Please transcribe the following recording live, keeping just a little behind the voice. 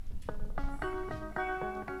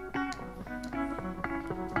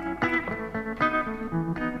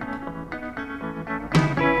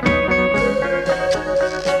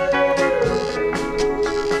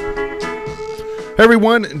Hey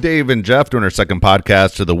everyone, Dave and Jeff doing our second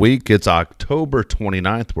podcast of the week. It's October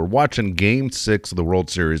 29th. We're watching Game 6 of the World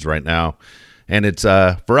Series right now. And it's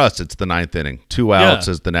for us, it's the ninth inning. 2 outs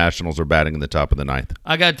as the Nationals are batting in the top of the ninth.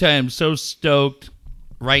 I got to tell you, I'm so stoked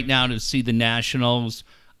right now to see the Nationals.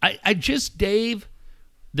 I just, Dave,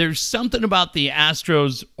 there's something about the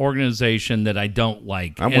Astros organization that I don't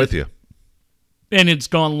like. I'm with you. And it's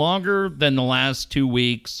gone longer than the last 2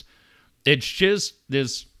 weeks. It's just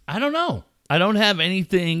this, I don't know. I don't have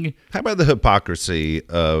anything. How about the hypocrisy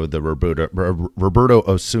of the Roberto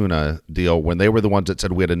Osuna deal when they were the ones that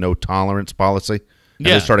said we had a no-tolerance policy? And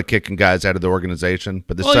they started kicking guys out of the organization.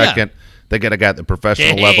 But the second they got a guy at the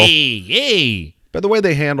professional level. But the way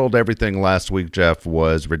they handled everything last week, Jeff,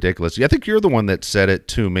 was ridiculous. I think you're the one that said it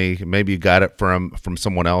to me. Maybe you got it from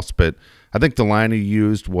someone else. But I think the line you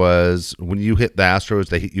used was when you hit the Astros,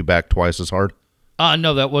 they hit you back twice as hard.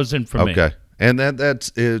 No, that wasn't from me. Okay. And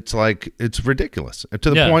it's ridiculous to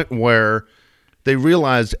the point where they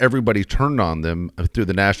realized everybody turned on them through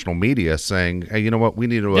the national media saying, hey, you know what? We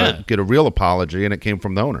need to get a real apology. And it came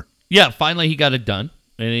from the owner. Yeah, finally he got it done.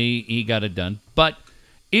 And he got it done. But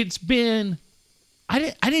it's been,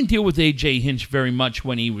 I didn't deal with A.J. Hinch very much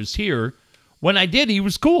when he was here. When I did, he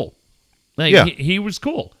was cool. He was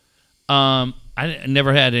cool. I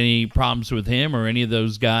never had any problems with him or any of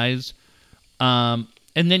those guys.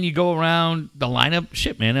 And then you go around the lineup.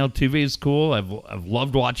 Shit, man, Altuve is cool. I've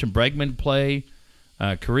loved watching Bregman play.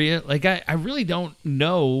 Correa, I really don't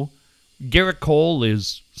know. Garrett Cole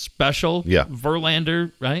is special. Yeah.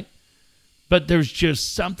 Verlander, right? But there's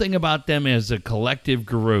just something about them as a collective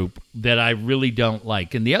group that I really don't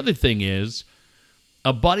like. And the other thing is,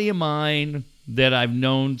 a buddy of mine that I've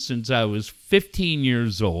known since I was 15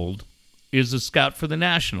 years old is a scout for the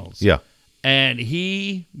Nationals. Yeah. And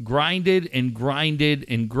he grinded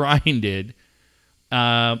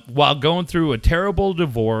while going through a terrible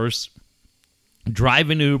divorce,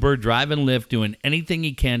 driving Uber, driving Lyft, doing anything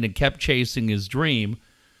he can, and kept chasing his dream.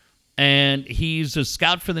 And he's a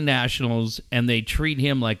scout for the Nationals, and they treat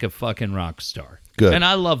him like a fucking rock star. Good. And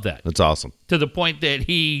I love that. That's awesome. To the point that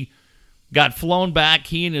he got flown back.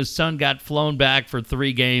 He and his son got flown back for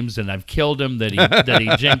 3 games, and I've killed him that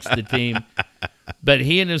he jinxed the team. But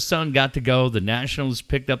he and his son got to go. The Nationals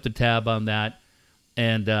picked up the tab on that.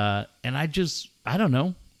 And I don't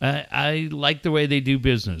know. I like the way they do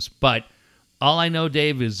business. But all I know,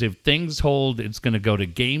 Dave, is if things hold, it's going to go to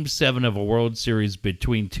Game 7 of a World Series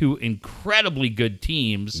between 2 incredibly good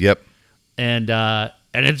teams. Yep. And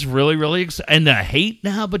it's really, really exciting. And the hate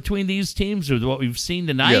now between these teams with what we've seen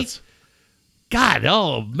tonight. Yes. God,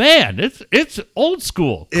 oh man, it's old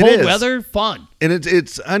school, cold weather, fun, and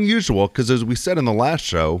it's unusual because as we said in the last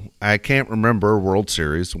show, I can't remember a World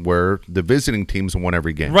Series where the visiting teams won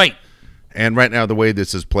every game. Right. And right now, the way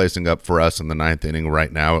this is placing up for us in the ninth inning,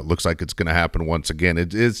 right now, it looks like it's going to happen once again.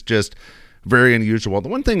 It is just very unusual. The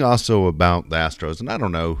one thing also about the Astros, and I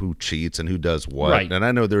don't know who cheats and who does what, and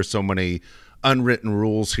I know there's so many unwritten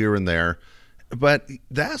rules here and there, but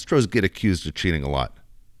the Astros get accused of cheating a lot.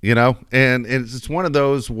 You know, and it's one of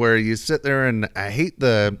those where you sit there and I hate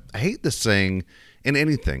the saying in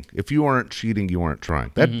anything. If you aren't cheating, you aren't trying.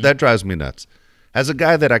 That drives me nuts. As a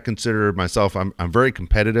guy that I consider myself, I'm very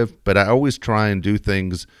competitive, but I always try and do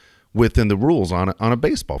things within the rules on a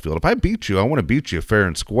baseball field. If I beat you, I want to beat you fair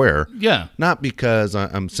and square. Yeah. Not because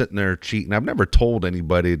I'm sitting there cheating. I've never told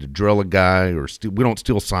anybody to drill a guy or we don't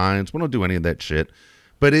steal signs. We don't do any of that shit.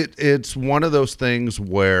 But it's one of those things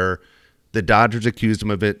where the Dodgers accused him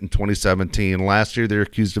of it in 2017. Last year, they're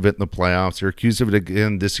accused of it in the playoffs. They're accused of it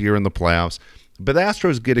again this year in the playoffs. But the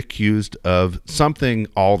Astros get accused of something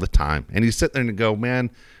all the time. And you sit there and go,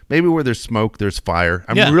 man, maybe where there's smoke, there's fire.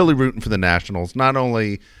 I'm really rooting for the Nationals, not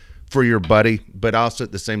only for your buddy, but also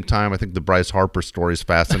at the same time, I think the Bryce Harper story is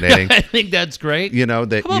fascinating. I think that's great. You know,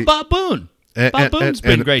 that how about Bob Boone? Bob Boone's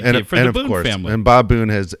been great to you for the Boone family. And Bob Boone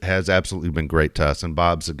has absolutely been great to us. And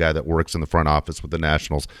Bob's the guy that works in the front office with the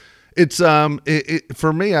Nationals. It's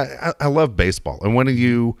for me, I love baseball. And when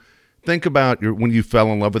you think about when you fell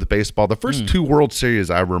in love with baseball, the first 2 World Series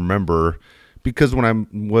I remember, because when I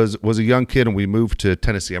was a young kid and we moved to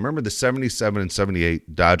Tennessee, I remember the 77 and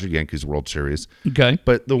 78 Dodger-Yankees World Series. Okay.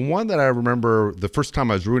 But the one that I remember, the first time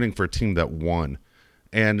I was rooting for a team that won,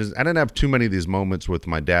 and I didn't have too many of these moments with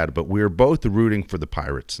my dad, but we were both rooting for the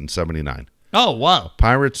Pirates in 79. Oh, wow.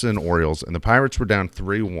 Pirates and Orioles. And the Pirates were down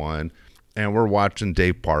 3-1. And we're watching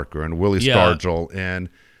Dave Parker and Willie Stargell, and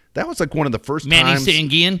that was like one of the first times.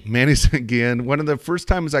 Manny Sanguillen. One of the first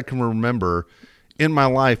times I can remember in my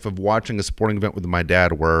life of watching a sporting event with my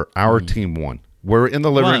dad where our team won. We're in the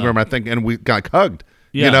living room, I think, and we got hugged.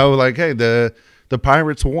 You know, like, hey, the the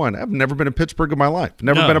Pirates won. I've never been to Pittsburgh in my life.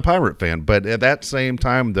 Never No. been a Pirate fan. But at that same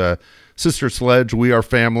time, the Sister Sledge, We Are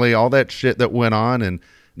Family, all that shit that went on, and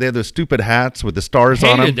they had those stupid hats with the stars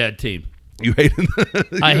on them. Hated that team. You hated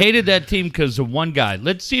I hated that team because of one guy.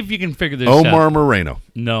 Let's see if you can figure this out. Omar Moreno.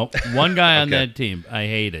 No, one guy on Okay. that team I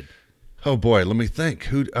hated. Oh boy, let me think.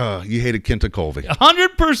 Who? You hated Kenta Colby.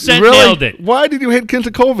 100% Really? nailed it. Why did you hate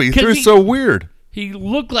Kenta Colby? He 'Cause threw he- so weird. He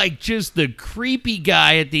looked like just the creepy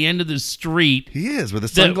guy at the end of the street. He is with the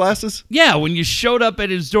sunglasses. Yeah, when you showed up at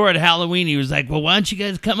his door at Halloween, he was like, well, why don't you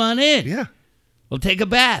guys come on in? Yeah, We'll take a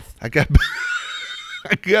bath. I got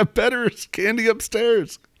I got better candy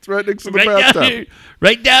upstairs. It's right next to the Right bathtub. down,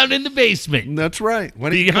 right down in the basement. That's right. Why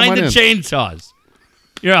don't you come Behind on the in? chainsaws.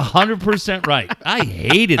 You're 100% right. I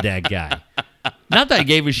hated that guy. Not that I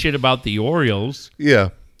gave a shit about the Orioles, Yeah.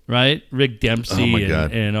 right? Rick Dempsey Oh, my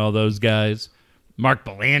God. and all those guys. Mark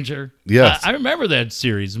Belanger. Yes. I remember that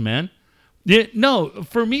series, man. Yeah, no,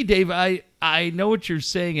 for me, Dave, I know what you're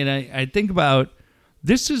saying, and I think about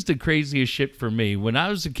this is the craziest shit for me. When I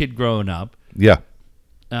was a kid growing up, Yeah.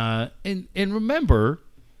 and remember,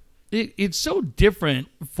 it's so different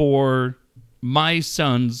for my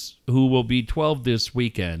sons who will be 12 this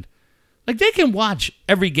weekend. Like, they can watch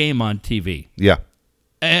every game on TV. Yeah.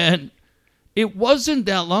 And it wasn't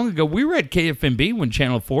that long ago. We were at KFMB when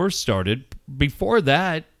Channel 4 started. Before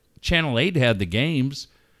that, Channel 8 had the games.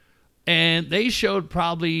 And they showed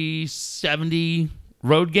probably 70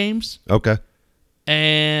 road games. Okay.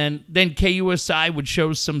 And then KUSI would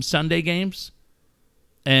show some Sunday games.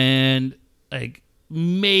 And like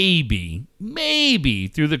maybe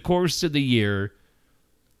through the course of the year,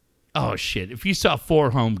 oh shit, if you saw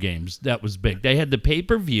 4 home games, that was big. They had the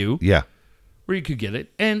pay-per-view Yeah. where you could get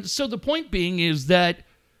it. And so the point being is that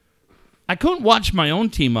I couldn't watch my own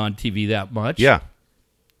team on TV that much. Yeah.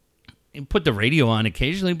 And put the radio on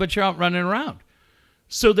occasionally, but you're out running around.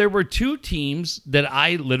 So there were 2 teams that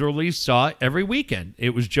I literally saw every weekend. It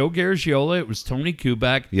was Joe Garagiola, it was Tony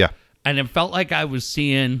Kubek. Yeah. And it felt like I was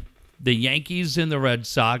seeing the Yankees and the Red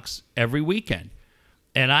Sox every weekend.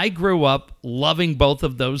 And I grew up loving both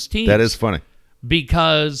of those teams. That is funny.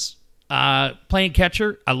 Because playing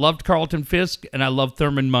catcher, I loved Carlton Fisk and I loved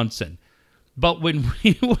Thurman Munson. But when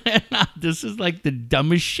we went out, this is like the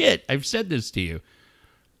dumbest shit. I've said this to you.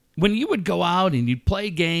 When you would go out and you'd play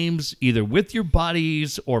games either with your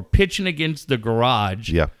buddies or pitching against the garage,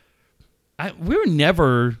 Yeah. we were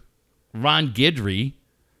never Ron Guidry.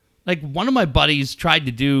 Like, one of my buddies tried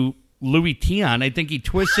to do Louis Tion. I think he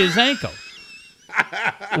twisted his ankle.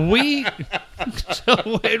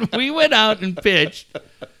 So when we went out and pitched,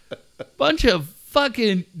 a bunch of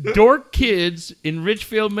fucking dork kids in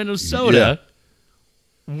Richfield, Minnesota,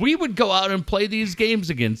 we would go out and play these games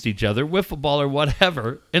against each other, wiffle ball or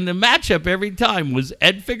whatever, and the matchup every time was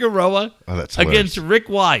Ed Figueroa Oh, that's hilarious. against Rick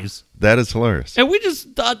Wise. That is hilarious. And we just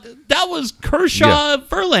thought that was Kershaw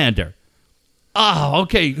Verlander. Oh,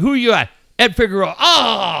 okay. Who are you at? Ed Figueroa.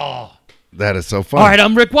 Oh. That is so fun. All right,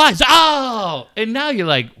 I'm Rick Wise. Oh. And now you're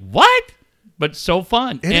like, what? But so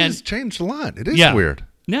fun. It and has changed a lot. It is Yeah. weird.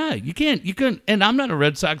 no, you couldn't. And I'm not a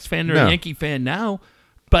Red Sox fan or No. a Yankee fan now.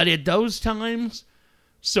 But at those times,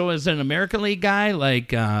 so as an American League guy,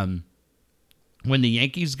 like when the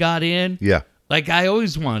Yankees got in, Yeah. like I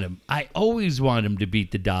always want him. I always want him to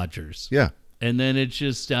beat the Dodgers. Yeah. And then it's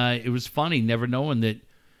just, it was funny never knowing that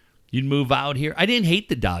you'd move out here. I didn't hate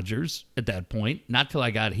the Dodgers at that point, not till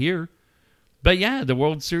I got here. But yeah, the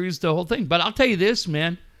World Series, the whole thing. But I'll tell you this,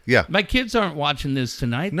 man. Yeah. My kids aren't watching this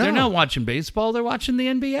tonight. No. They're not watching baseball. They're watching the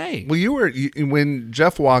NBA. Well, when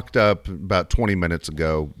Jeff walked up about 20 minutes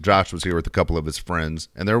ago, Josh was here with a couple of his friends,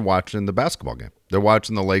 and they're watching the basketball game. They're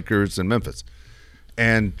watching the Lakers in Memphis.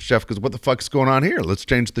 And Jeff goes, what the fuck's going on here? Let's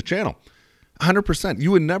change the channel. 100%.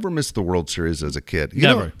 You would never miss the World Series as a kid.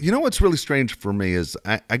 Never. You know what's really strange for me is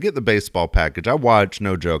I get the baseball package. I watch,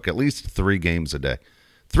 no joke, at least 3 games a day.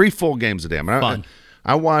 3 full games a day. I mean, Fun.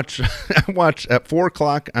 I watch at 4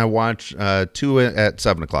 o'clock. I watch 2 at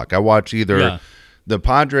 7 o'clock. I watch either the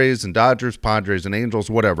Padres and Dodgers, Padres and Angels,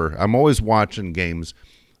 whatever. I'm always watching games.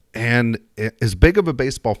 And as big of a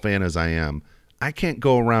baseball fan as I am, I can't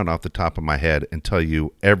go around off the top of my head and tell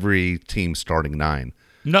you every team starting 9.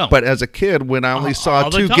 No. But as a kid, when I only saw all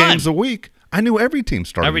the 2 time. games a week, I knew every team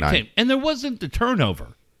starting Every 9. team. And there wasn't the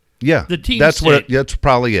turnover. Yeah, The team that's stayed. that's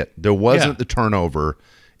probably it. There wasn't Yeah. the turnover,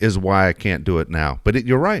 is why I can't do it now. But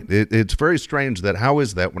you're right. It's very strange that how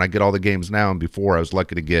is that when I get all the games now and before I was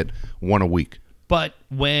lucky to get 1 a week. But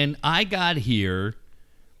when I got here,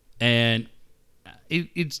 and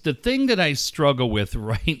it's the thing that I struggle with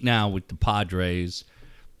right now with the Padres,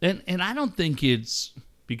 and I don't think it's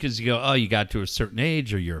because you go, oh, you got to a certain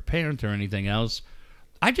age or you're a parent or anything else.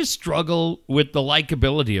 I just struggle with the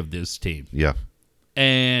likability of this team. Yeah.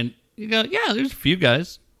 And you go, yeah, there's a few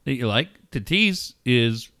guys that you like. Tatis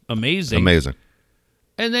is amazing. Amazing.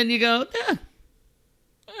 And then you go,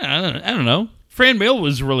 I don't know. Fran Mill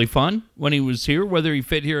was really fun when he was here. Whether he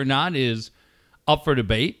fit here or not is up for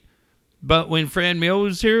debate. But when Fran Mill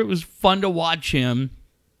was here, it was fun to watch him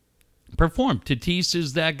perform. Tatis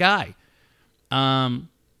is that guy.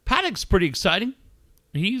 Paddock's pretty exciting.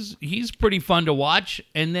 He's pretty fun to watch.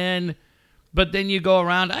 But then you go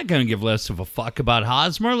around, I couldn't give less of a fuck about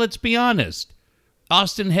Hosmer, let's be honest.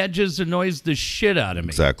 Austin Hedges annoys the shit out of me.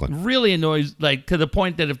 Exactly. Really annoys, like, to the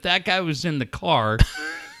point that if that guy was in the car,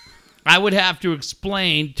 I would have to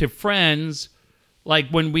explain to friends, like,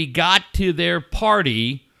 when we got to their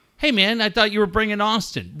party, hey, man, I thought you were bringing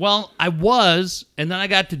Austin. Well, I was, and then I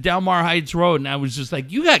got to Delmar Heights Road, and I was just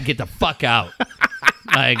like, you got to get the fuck out.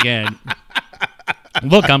 Again,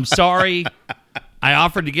 look, I'm sorry. I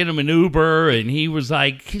offered to get him an Uber, and he was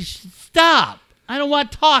like, stop. I don't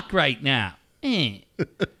want to talk right now. Not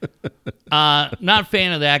a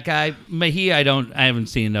fan of that guy. Mejia, I haven't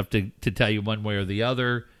seen enough to tell you one way or the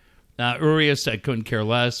other. Urias, I couldn't care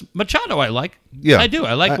less. Machado, I like. Yeah. I do.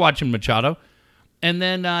 I like watching Machado. And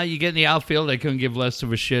then you get in the outfield, I couldn't give less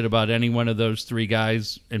of a shit about any one of those three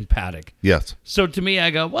guys and Paddock. Yes. So to me,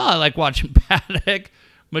 I go, well, I like watching Paddock,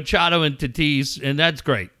 Machado, and Tatis, and that's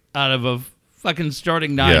great. Out of a fucking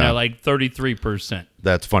starting nine, Yeah. I like 33%.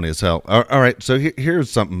 That's funny as hell. All right, so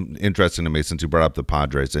here's something interesting to me since you brought up the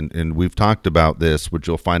Padres, and we've talked about this, which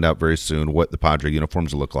you'll find out very soon, what the Padre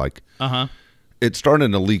uniforms look like. Uh-huh. It's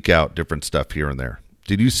starting to leak out different stuff here and there.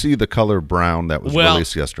 Did you see the color brown that was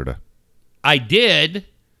released yesterday? I did,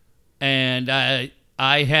 and I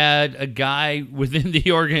had a guy within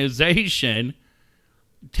the organization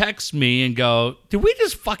text me and go, did we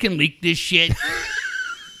just fucking leak this shit?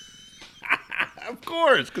 Of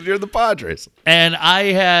course, because you're the Padres. And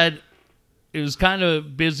it was kind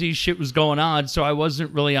of busy, shit was going on, so I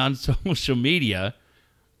wasn't really on social media.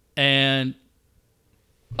 And,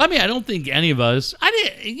 I mean, I don't think any of us,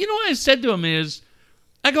 you know what I said to him is,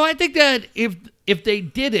 I think that if they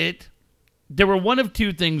did it, there were one of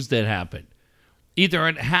two things that happened. Either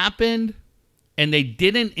it happened and they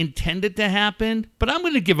didn't intend it to happen, but I'm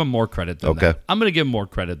going to give them more credit than that. I'm going to give them more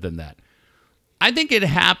credit than that. I think it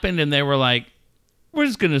happened and they were like, we're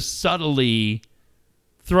just going to subtly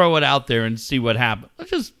throw it out there and see what happens.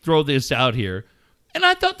 Let's just throw this out here. And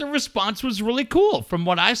I thought the response was really cool. From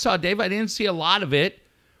what I saw, Dave, I didn't see a lot of it,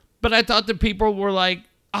 but I thought the people were like,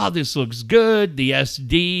 oh, this looks good. The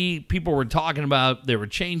SD, people were talking about there were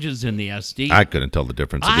changes in the SD. I couldn't tell the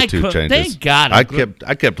difference in the two changes. Thank God.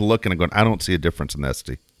 I kept looking and going, I don't see a difference in the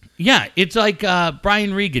SD. Yeah, it's like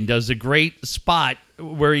Brian Regan does a great spot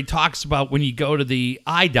where he talks about when you go to the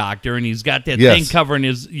eye doctor and he's got that thing covering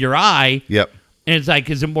your eye. Yep. And it's like,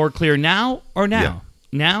 is it more clear now or now? Yeah.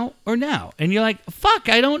 Now or now? And you're like, fuck,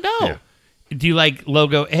 I don't know. Yeah. Do you like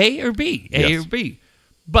logo A or B? A Yes. or B?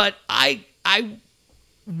 But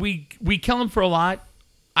we kill him for a lot.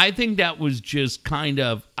 I think that was just kind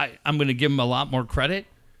of, I'm going to give him a lot more credit.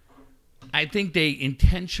 I think they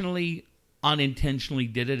intentionally, unintentionally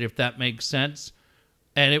did it, if that makes sense.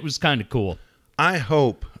 And it was kind of cool. I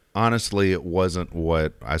hope, honestly, it wasn't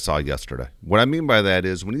what I saw yesterday. What I mean by that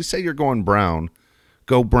is when you say you're going brown,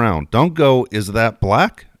 go brown. Don't go, is that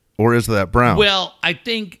black or is that brown? Well, I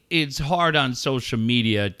think it's hard on social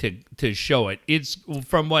media to show it. It's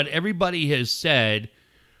from what everybody has said,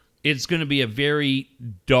 it's going to be a very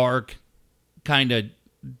dark, kind of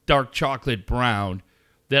dark chocolate brown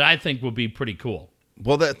that I think will be pretty cool.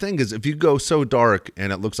 Well, that thing is, if you go so dark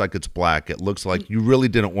and it looks like it's black, it looks like you really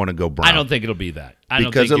didn't want to go brown. I don't think it'll be that.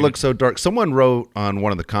 Because it looks so dark. Someone wrote on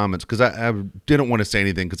one of the comments, because I didn't want to say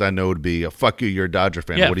anything because I know it would be a fuck you, you're a Dodger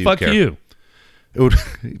fan. Yeah, what do you fuck care? you. It would,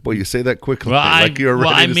 boy, you say that quickly, like you're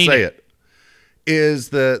ready to say it. Is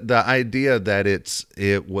the idea that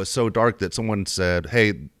it was so dark that someone said,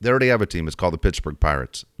 hey, they already have a team. It's called the Pittsburgh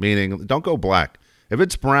Pirates, meaning don't go black. If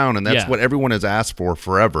it's brown and that's what everyone has asked for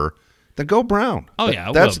forever, then go brown. Oh,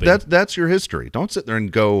 yeah, that's your history. Don't sit there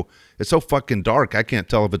and go, it's so fucking dark, I can't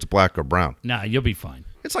tell if it's black or brown. Nah, you'll be fine.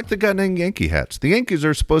 It's like the goddamn Yankee hats. The Yankees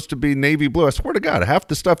are supposed to be navy blue. I swear to God, half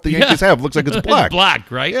the stuff the Yankees have looks like it's black. It's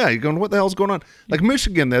black, right? Yeah, you're going, what the hell's going on? Like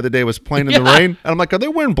Michigan the other day was playing in the rain, and I'm like, are they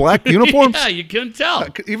wearing black uniforms? Yeah, you couldn't tell.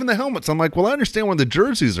 Even the helmets. I'm like, well, I understand when the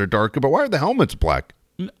jerseys are darker, but why are the helmets black?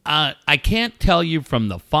 I can't tell you from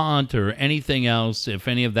the font or anything else if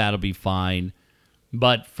any of that'll be fine.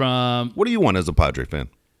 But from... What do you want as a Padre fan?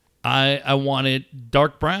 I want it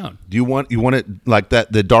dark brown. Do you want it like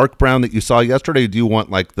that, the dark brown that you saw yesterday? Or do you want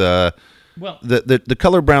like the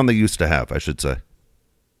color brown they used to have? I should say,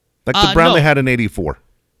 like the brown no. they had in '84.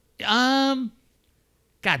 God,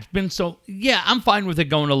 it's been so. Yeah, I'm fine with it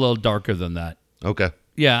going a little darker than that. Okay.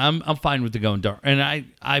 Yeah, I'm fine with it going dark. And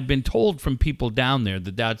I've been told from people down there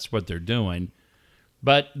that that's what they're doing.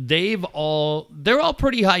 But they're all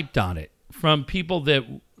pretty hyped on it from people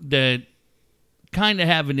that kind of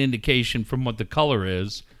have an indication from what the color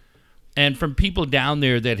is, and from people down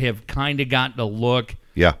there that have kind of gotten a look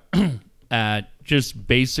at just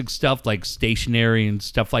basic stuff like stationery and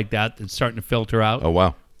stuff like that that's starting to filter out. Oh,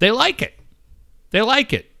 wow. They like it. They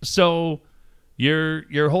like it. So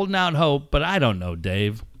you're holding out hope, but I don't know,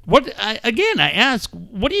 Dave. I ask,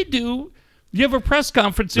 what do you do? You have a press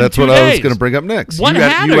conference in 2 days. That's what I was going to bring up next. What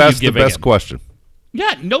hat are you asked the giving best him? question.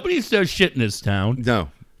 Yeah, nobody does shit in this town. No.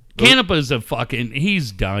 Canepa's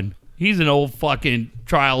he's done. He's an old fucking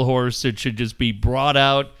trial horse that should just be brought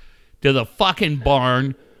out to the fucking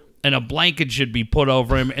barn, and a blanket should be put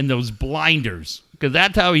over him and those blinders, because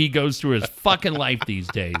that's how he goes through his fucking life these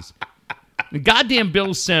days. The goddamn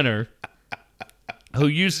Bill Center, who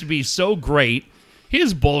used to be so great,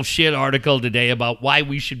 his bullshit article today about why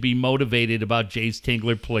we should be motivated about Jace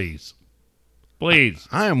Tingler, please. Please.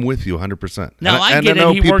 I am with you 100%. Now, I get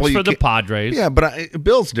it. He works for the Padres. Yeah, but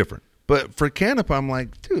Bill's different. But for Canepa, I'm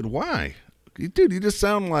like, dude, why? Dude, you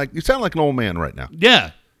sound like an old man right now.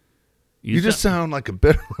 Yeah. You just sound like a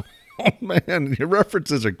bitter old man. Your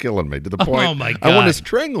references are killing me to the point Oh, my God. I want to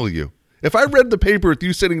strangle you. If I read the paper with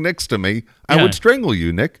you sitting next to me, I would strangle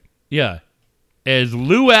you, Nick. Yeah. As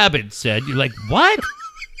Lou Abbott said, you're like, what?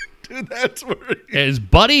 Dude, that's where As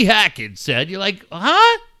Buddy Hackett said, you're like,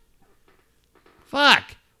 huh? Fuck.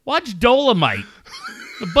 Watch Dolomite.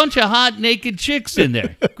 A bunch of hot naked chicks in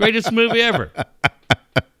there. Greatest movie ever.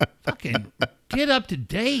 Fucking get up to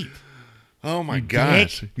date. Oh, my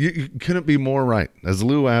gosh. You couldn't be more right, as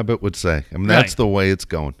Lou Abbott would say. I mean, that's the way it's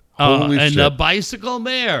going. Holy and shit. the Bicycle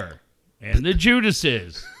Mayor. And the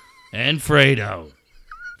Judases. And Fredo.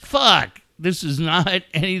 Fuck. This is not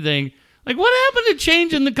anything. Like, what happened to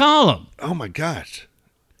changing the column? Oh, my gosh.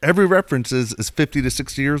 Every reference is 50 to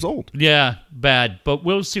 60 years old. Yeah, bad. But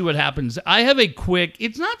we'll see what happens. I have a quick,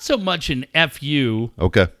 it's not so much an FU.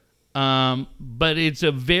 Okay. But it's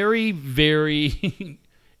a very, very,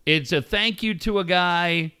 it's a thank you to a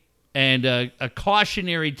guy and a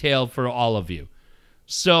cautionary tale for all of you.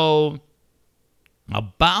 So,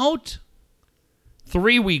 about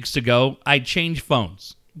 3 weeks ago, I changed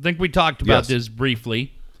phones. I think we talked about this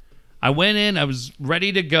briefly. I went in, I was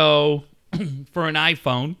ready to go for an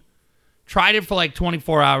iPhone. Tried it for like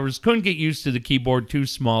 24 hours. Couldn't get used to the keyboard, too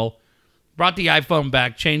small. Brought the iPhone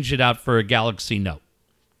back, changed it out for a Galaxy Note,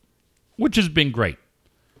 which has been great.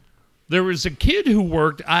 There was a kid who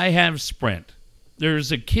worked, I have Sprint.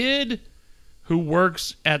 There's a kid who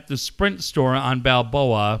works at the Sprint store on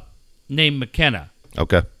Balboa named McKenna.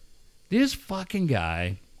 Okay. This fucking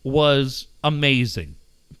guy was amazing.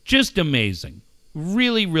 Just amazing.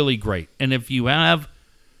 Really, really great. And if you have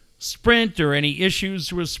Sprint or any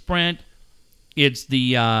issues with Sprint, it's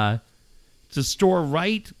the store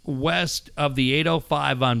right west of the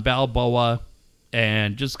 805 on Balboa.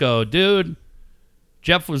 And just go, dude,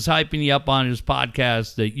 Jeff was hyping you up on his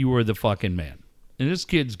podcast that you were the fucking man. And this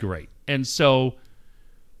kid's great. And so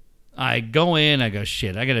I go in, I go,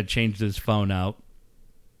 shit, I got to change this phone out.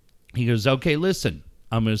 He goes, okay, listen,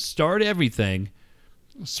 I'm going to start everything.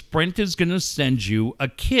 Sprint is going to send you a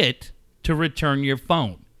kit to return your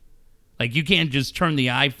phone. Like, you can't just turn the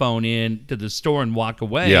iPhone in to the store and walk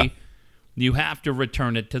away. Yeah. You have to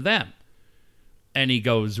return it to them. And he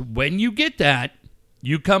goes, when you get that,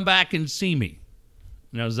 you come back and see me.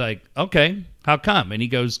 And I was like, okay, how come? And he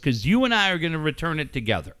goes, because you and I are going to return it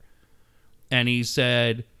together. And he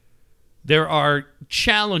said, there are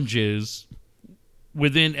challenges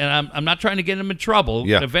within, and I'm not trying to get him in trouble.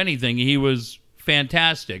 Yeah. If anything, he was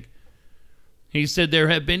fantastic. He said there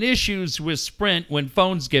have been issues with Sprint when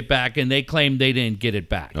phones get back, and they claim they didn't get it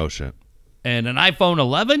back. Oh, shit. And an iPhone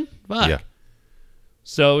 11? Fuck. Yeah.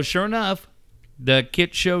 So sure enough, the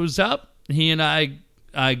kit shows up. He and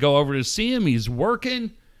I go over to see him. He's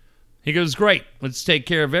working. He goes, great. Let's take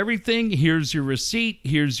care of everything. Here's your receipt.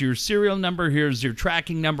 Here's your serial number. Here's your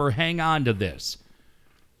tracking number. Hang on to this.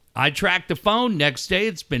 I track the phone. Next day,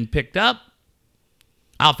 it's been picked up.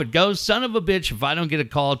 Off it goes. Son of a bitch, if I don't get a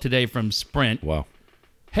call today from Sprint. Wow.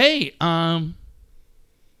 Hey,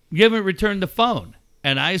 you haven't returned the phone.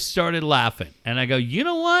 And I started laughing. And I go, you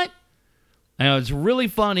know what? And it's really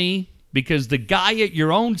funny because the guy at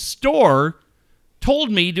your own store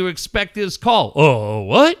told me to expect this call. Oh,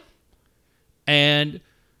 what? And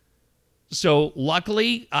so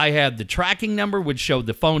luckily, I had the tracking number, which showed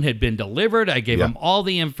the phone had been delivered. I gave them all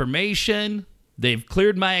the information. They've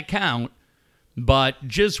cleared my account. But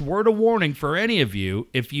just word of warning for any of you,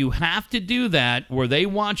 if you have to do that where they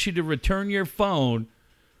want you to return your phone,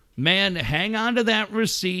 man, hang on to that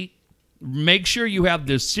receipt. Make sure you have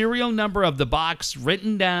the serial number of the box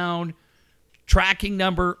written down, tracking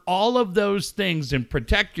number, all of those things, and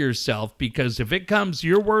protect yourself, because if it comes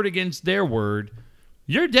your word against their word,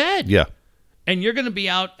 you're dead. Yeah. And you're going to be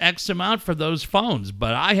out X amount for those phones.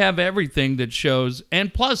 But I have everything that shows,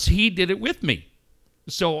 and plus he did it with me.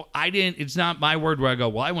 So it's not my word where I go,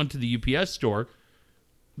 well, I went to the UPS store.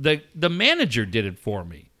 The manager did it for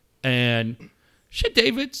me. And shit,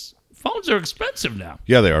 David's phones are expensive now.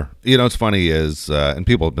 Yeah, they are. You know, what's funny is, and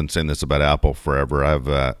people have been saying this about Apple forever. I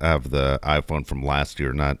have the iPhone from last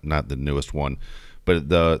year, not the newest one, but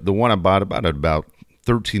the one I bought about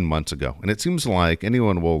 13 months ago. And it seems like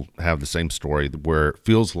anyone will have the same story where it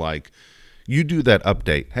feels like you do that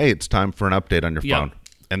update. Hey, it's time for an update on your phone.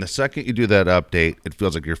 And the second you do that update, it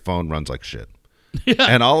feels like your phone runs like shit. Yeah.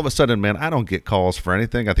 And all of a sudden, man, I don't get calls for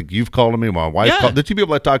anything. I think you've called me. My wife called. The two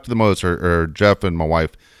people I talk to the most are Jeff and my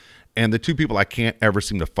wife. And the two people I can't ever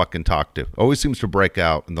seem to fucking talk to, always seems to break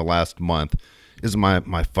out in the last month, is my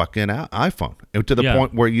fucking iPhone. And to the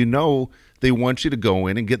point where they want you to go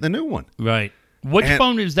in and get the new one. Right. Which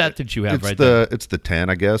phone is that you have right there? It's the 10,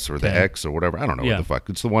 I guess, or the X or whatever. I don't know what the fuck.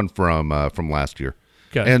 It's the one from last year.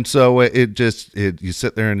 Okay. And so you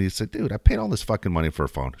sit there and you say, dude, I paid all this fucking money for a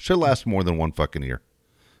phone. Should last more than one fucking year.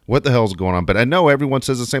 What the hell's going on? But I know everyone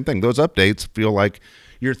says the same thing. Those updates feel like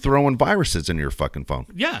you're throwing viruses in your fucking phone.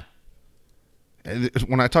 Yeah.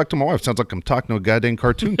 When I talk to my wife, it sounds like I'm talking to a goddamn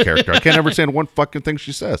cartoon character. I can't understand one fucking thing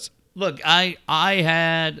she says. Look, I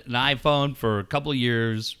had an iPhone for a couple of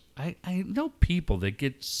years. I know people that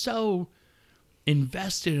get so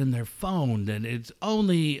invested in their phone that it's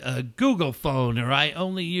only a Google phone, or I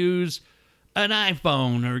only use an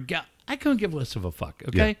iPhone, or I couldn't give less of a fuck,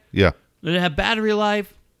 okay? Yeah. They have battery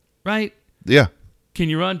life, right? Yeah. Can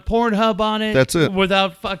you run Pornhub on it? That's it.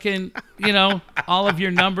 Without fucking, all of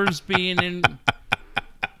your numbers being in.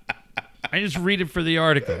 I just read it for the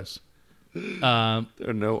articles. There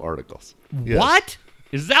are no articles. Yes. What?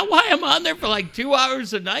 Is that why I'm on there for like 2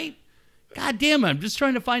 hours a night? God damn it, I'm just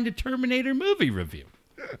trying to find a Terminator movie review.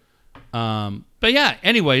 But yeah,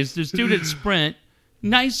 anyways, this dude at Sprint,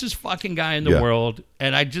 nicest fucking guy in the world.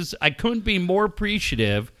 And I couldn't be more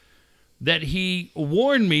appreciative that he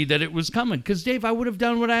warned me that it was coming. Because, Dave, I would have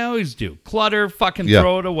done what I always do. Clutter, fucking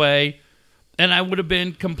throw it away. And I would have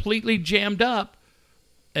been completely jammed up.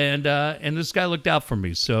 And this guy looked out for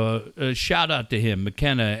me. So shout out to him,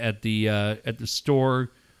 McKenna, at the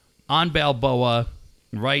store on Balboa,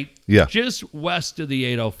 right? Yeah. Just west of the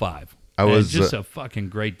 805. I was just a fucking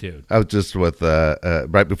great dude. I was just with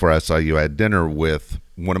right before I saw you. I had dinner with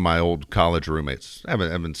one of my old college roommates. I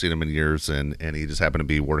haven't seen him in years, and he just happened to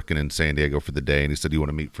be working in San Diego for the day. And he said, "You want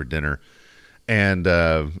to meet for dinner?" And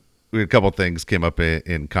we had a couple of things came up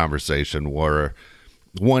in conversation. Where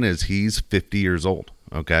one is he's 50 years old,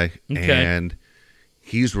 okay, and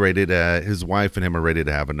he's ready to. His wife and him are ready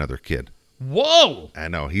to have another kid. Whoa! I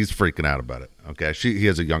know, he's freaking out about it. Okay, he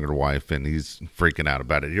has a younger wife, and he's freaking out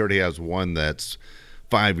about it. He already has one that's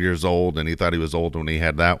 5 years old, and he thought he was old when he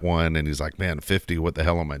had that one, and he's like, "Man, 50, what the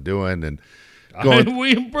hell am I doing?" And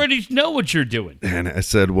we British know what you're doing. And I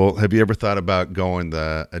said, "Well, have you ever thought about going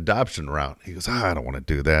the adoption route?" He goes, "I don't want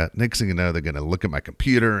to do that. Next thing you know, they're going to look at my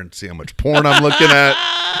computer and see how much porn I'm looking at."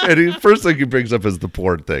 And first thing he brings up is the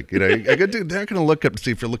porn thing. I go, "Dude, they're going to look up to see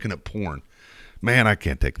if you're looking at porn." Man, I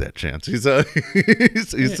can't take that chance. He's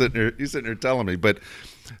sitting there telling me. But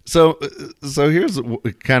so here's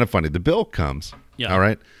kind of funny. The bill comes, all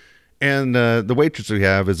right, and the waitress we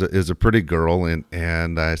have is a pretty girl,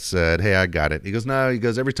 and I said, "Hey, I got it." He goes, "No." He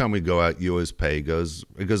goes, "Every time we go out, you always pay." He goes,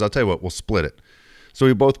 "I'll tell you what, we'll split it." So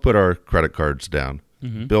we both put our credit cards down.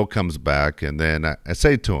 Mm-hmm. Bill comes back, and then I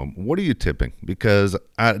say to him, "What are you tipping? Because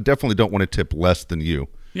I definitely don't want to tip less than you."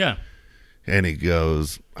 Yeah. And he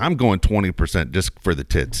goes, "I'm going 20% just for the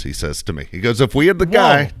tits," he says to me. He goes, "If we had the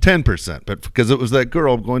guy, 10%, but because it was that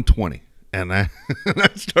girl, I'm going 20. And I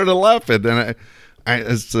started laughing, and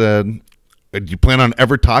I said, "Do you plan on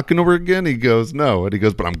ever talking to her again?" He goes, "No." And he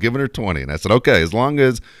goes, "But I'm giving her 20. And I said, "Okay, as long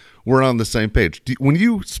as we're on the same page." When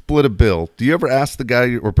you split a bill, do you ever ask the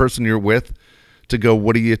guy or person you're with to go,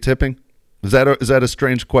 "What are you tipping?" Is that a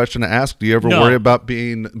strange question to ask? Do you ever worry about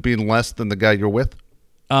being less than the guy you're with?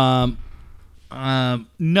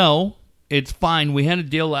 No, it's fine. We had a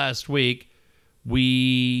deal last week.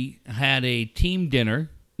 We had a team dinner.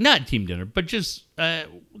 not team dinner, but just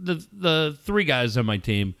the three guys on my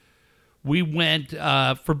team. We went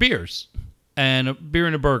for beers and a beer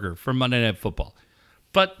and a burger for Monday Night Football.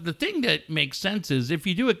 But the thing that makes sense is if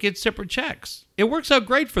you do it, get separate checks. It works out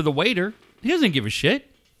great for the waiter. He doesn't give a shit.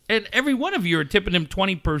 And every one of you are tipping him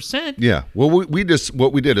 20%. Yeah. Well, we just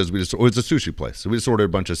what we did is it was a sushi place, so we just ordered a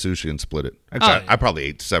bunch of sushi and split it. Actually, I probably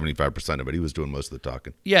ate 75% of it. He was doing most of the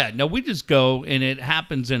talking. Yeah. No, we just go, and it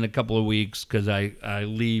happens in a couple of weeks because I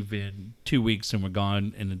leave in 2 weeks and we're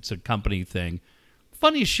gone, and it's a company thing.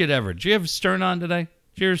 Funniest shit ever. Did you have Stern on today?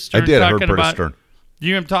 Did you hear Stern I did. I heard talking Curtis about Stern. Do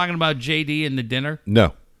you hear him talking about JD and the dinner?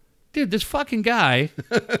 No. Dude, this fucking guy.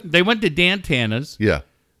 They went to Dan Tana's. Yeah.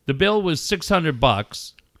 The bill was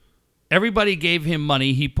 $600. Everybody gave him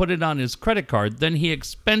money. He put it on his credit card. Then he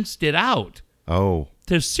expensed it out Oh.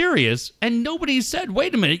 to Sirius, and nobody said,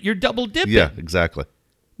 "Wait a minute, you're double dipping." Yeah. Exactly.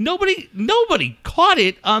 Nobody caught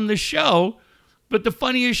it on the show. But the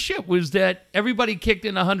funniest shit was that everybody kicked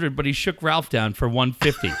in 100, but he shook Ralph down for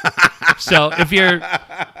 150. So if you're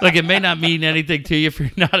like, it may not mean anything to you if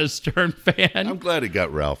you're not a Stern fan. I'm glad he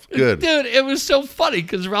got Ralph. Good. Dude, it was so funny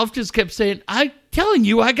because Ralph just kept saying, "I'm telling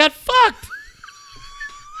you, I got fucked."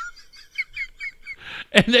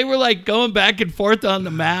 And they were like going back and forth on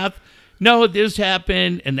the math. No, this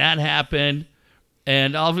happened and that happened.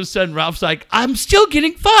 And all of a sudden, Ralph's like, "I'm still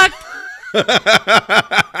getting fucked."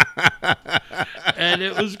 And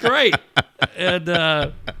it was great. And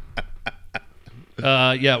yeah,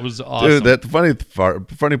 it was awesome. Dude, that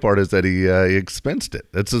funny part is that he expensed it.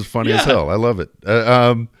 That's as funny as hell. I love it.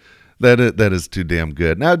 That is too damn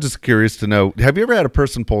good. Now, just curious to know, have you ever had a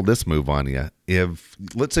person pull this move on you? If,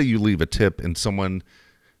 let's say you leave a tip and someone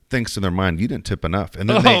thinks in their mind you didn't tip enough, and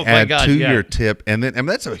then they add to your tip, and then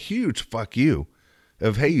that's a huge fuck you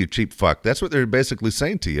of, hey, you cheap fuck. That's what they're basically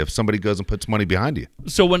saying to you if somebody goes and puts money behind you.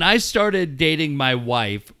 So when I started dating my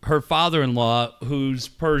wife, her father-in-law, who's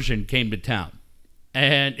Persian, came to town.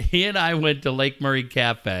 And he and I went to Lake Murray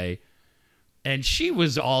Cafe, and she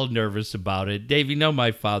was all nervous about it. Dave, you know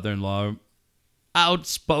my father-in-law,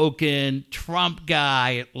 outspoken, Trump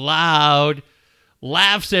guy, loud,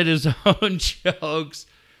 laughs at his own jokes,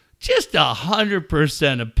 just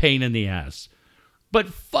 100% a pain in the ass, but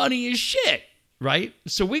funny as shit, right?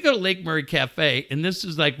 So we go to Lake Murray Cafe, and this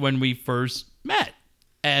is like when we first met,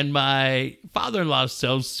 and my father-in-law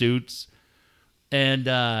sells suits, and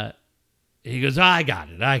he goes, I got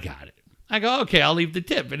it. I go, okay, I'll leave the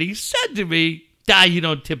tip. And he said to me, you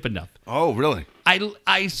don't tip enough. Oh, really?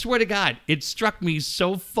 I swear to God, it struck me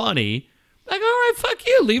so funny. I go, all right, fuck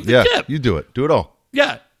you, leave the tip. You do it. Do it all.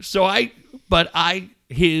 Yeah. So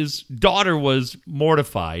his daughter was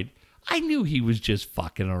mortified. I knew he was just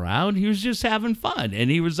fucking around. He was just having fun. And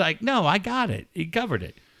he was like, no, I got it. He covered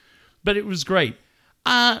it. But it was great.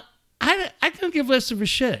 I couldn't give less of a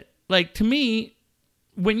shit. Like, to me,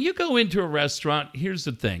 when you go into a restaurant, here's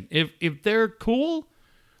the thing. If they're cool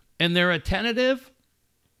and they're attentive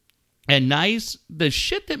and nice, the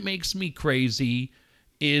shit that makes me crazy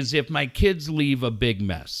is if my kids leave a big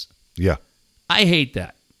mess. Yeah. I hate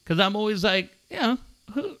that because I'm always like,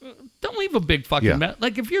 don't leave a big fucking mess.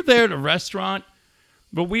 Like, if you're there at a restaurant,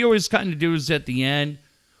 what we always kind of do is at the end,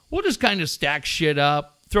 we'll just kind of stack shit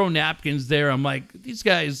up, throw napkins there. I'm like, these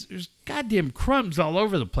guys, there's goddamn crumbs all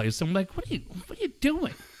over the place. I'm like, what are you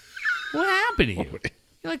doing? What happened to you?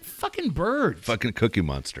 You're like fucking birds. Fucking Cookie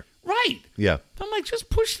Monster. Right. Yeah. I'm like, just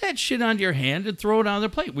push that shit onto your hand and throw it on their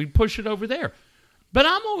plate. We'd push it over there. But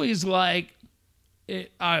I'm always like,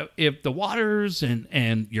 if the water's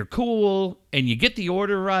and you're cool and you get the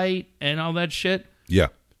order right and all that shit,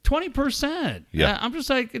 20%. Yeah. I'm just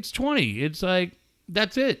like, it's 20. It's like,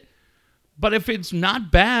 that's it. But if it's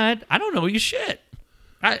not bad, I don't know you shit.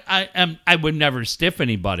 I would never stiff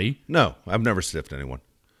anybody. No, I've never stiffed anyone.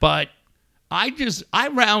 But I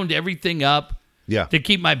round everything up to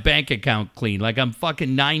keep my bank account clean. Like I'm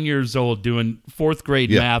fucking 9 years old doing fourth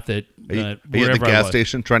grade math at Are you at the gas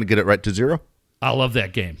station trying to get it right to zero? I love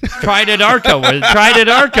that game. Tried at Arco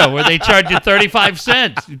where they charge you 35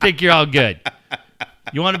 cents. You think you're all good.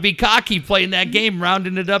 You want to be cocky playing that game,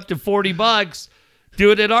 rounding it up to $40.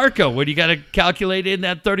 Do it at Arco when you got to calculate in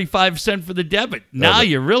that 35 cent for the debit. Now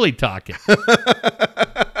you're really talking.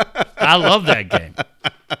 I love that game.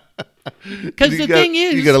 Because the thing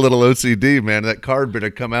is, you got a little OCD, man. That card better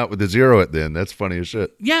come out with a zero at the end. That's funny as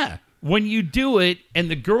shit. Yeah. When you do it and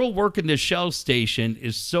the girl working the Shell station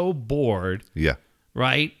is so bored. Yeah.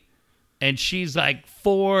 Right? And she's like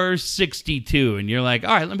 4.62. And you're like,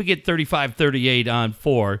 all right, let me get 35.38 on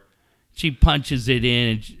 4. She punches it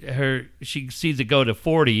in and she sees it go to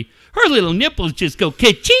 40. Her little nipples just go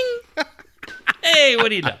ka-ching. Hey, what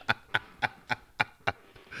do you know?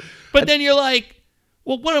 But then you're like,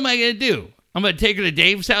 well, what am I going to do? I'm going to take her to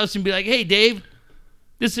Dave's house and be like, hey, Dave,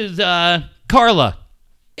 this is Carla.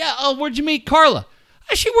 Yeah, oh, where'd you meet Carla?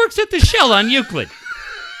 She works at the Shell on Euclid.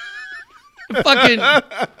 Fucking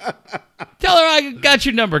tell her I got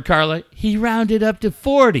your number, Carla. He rounded up to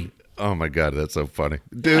 40. Oh my God, that's so funny.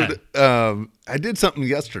 Dude, I did something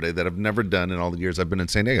yesterday that I've never done in all the years I've been in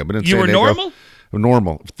San Diego. I've been in San Diego. You were normal?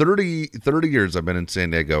 Normal. 30 years I've been in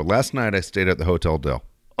San Diego. Last night I stayed at the Hotel Del.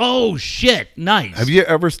 Oh, shit. Nice. Have you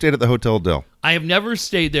ever stayed at the Hotel Del? I have never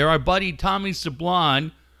stayed there. Our buddy Tommy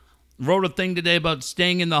Sablon wrote a thing today about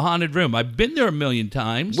staying in the haunted room. I've been there a million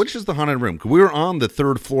times. Which is the haunted room? We were on the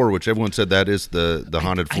third floor, which everyone said that is the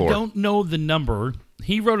haunted floor. I don't know the number.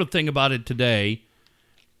 He wrote a thing about it today.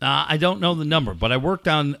 I don't know the number, but I worked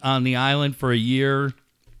on the island for a year.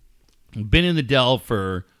 Been in the Del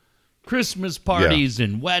for Christmas parties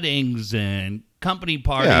and weddings and company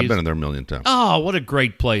parties. Yeah, I've been in there a million times. Oh, what a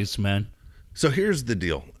great place, man. So here's the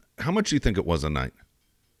deal. How much do you think it was a night?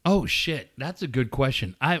 Oh, shit. That's a good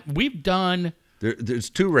question. We've done... There's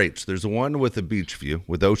two rates. There's one with a beach view,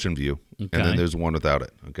 with ocean view, and then there's one without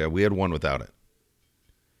it. Okay, we had one without it.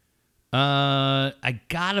 I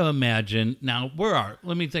gotta imagine. Now,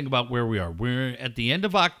 let me think about where we are. We're at the end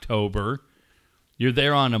of October. You're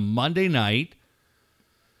there on a Monday night.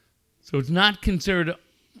 So it's not considered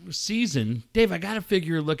season. Dave, I gotta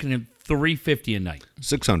figure you're looking at $350 a night.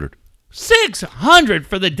 600. 600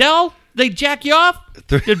 for the Del? They jack you off?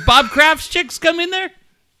 Did Bob Kraft's chicks come in there?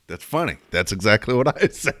 That's funny. That's exactly what I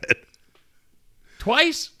said.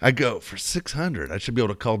 Twice? I go, for 600, I should be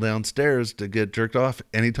able to call downstairs to get jerked off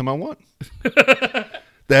anytime I want.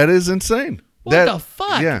 That is insane. What the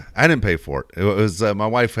fuck? Yeah, I didn't pay for it. It was my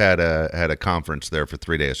wife had a conference there for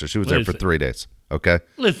 3 days, so she was there for 3 days. Okay.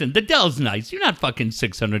 Listen, the Del's nice. You're not fucking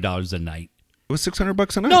 $600 a night. It was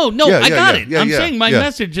 $600 a night. No, Yeah, I got it. yeah, I'm yeah, saying my yeah.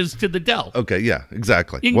 message is to the Del. Okay, yeah,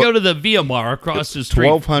 exactly. You can go to the Viamar across the street.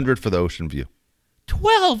 $1,200 for the ocean view.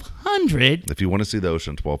 $1,200? If you want to see the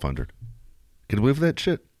ocean, $1,200. Can you believe that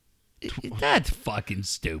shit? That's fucking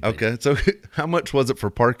stupid. Okay, so how much was it for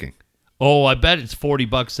parking? Oh, I bet it's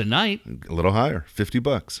 $40 a night. A little higher,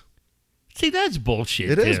 $50. See, that's bullshit.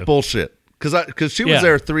 It is bullshit. Because she was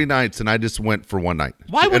there 3 nights and I just went for 1 night.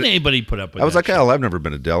 Why wouldn't anybody put up with that? I was like, shit? hell, I've never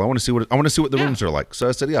been to Del. I want to see what the rooms are like. So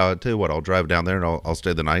I said, yeah, I'll tell you what, I'll drive down there and I'll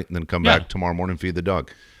stay the night and then come back tomorrow morning and feed the dog.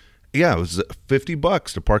 Yeah, it was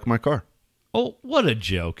 $50 to park my car. Oh, what a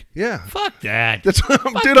joke. Yeah. Fuck that. That's what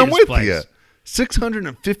I'm, Fuck dude, I'm this with place. you.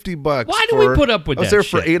 $650. Why do we put up with I was that there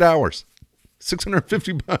for shit? 8 hours.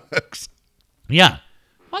 $650. Yeah.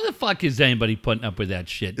 Why the fuck is anybody putting up with that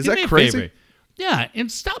shit? Is Do that me a crazy? favor. Yeah, and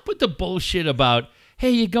stop with the bullshit about, hey,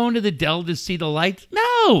 you going to the Del to see the lights?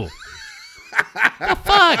 No. The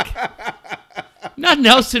fuck? Not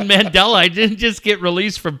Nelson Mandela. I didn't just get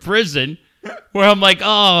released from prison where I'm like,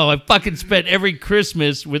 oh, I fucking spent every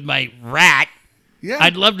Christmas with my rat. Yeah.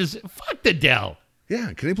 I'd love to see. Fuck the Del.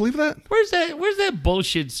 Yeah, can you believe that? Where's that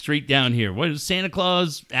bullshit street down here? What is Santa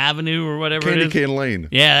Claus Avenue or whatever Candy it is? Cane Lane.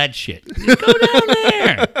 Yeah, that shit. Just go down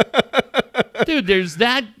there. Dude, there's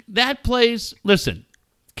that place. Listen,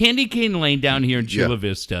 Candy Cane Lane down here in Chula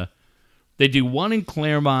Vista. They do one in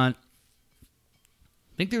Claremont.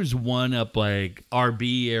 I think there's one up like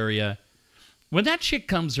RB area. When that shit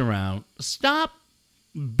comes around, stop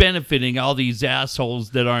benefiting all these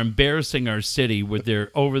assholes that are embarrassing our city with their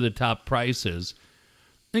over-the-top prices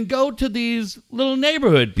and go to these little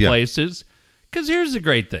neighborhood places. Because here's the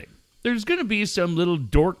great thing. There's going to be some little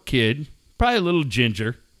dork kid, probably a little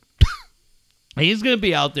ginger. He's going to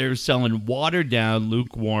be out there selling watered-down,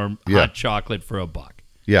 lukewarm hot chocolate for $1.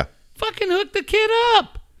 Yeah. Fucking hook the kid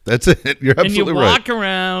up. That's it. You're absolutely right. And you walk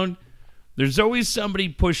around. There's always somebody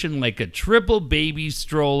pushing like a triple baby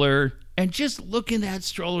stroller. And just look in that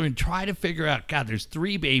stroller and try to figure out, God, there's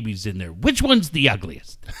 3 babies in there. Which one's the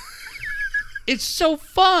ugliest? It's so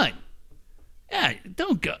fun. Yeah,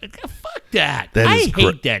 don't go. Fuck that. I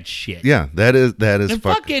hate that shit. Yeah, that is and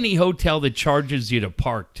fuck any hotel that charges you to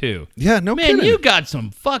park, too. Yeah, no Man, kidding. you got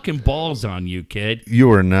some fucking balls on you, kid. You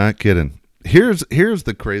are not kidding. Here's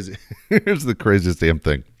the craziest damn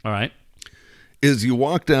thing. All right. Is you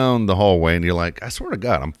walk down the hallway and you're like, I swear to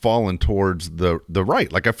God, I'm falling towards the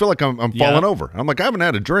right. Like I feel like I'm falling over. I'm like, I haven't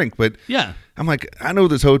had a drink, but I'm like, I know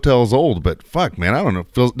this hotel's old, but fuck, man, I don't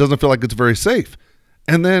know. Doesn't feel like it's very safe.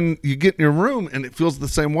 And then you get in your room and it feels the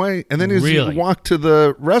same way. And then as you walk to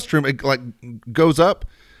the restroom, it like goes up.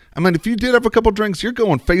 I mean, if you did have a couple drinks, you're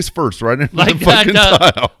going face first right into the fucking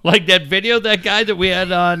tile. Like that video, that guy that we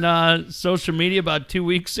had on social media about 2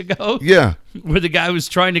 weeks ago? Yeah. Where the guy was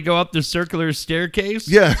trying to go up the circular staircase?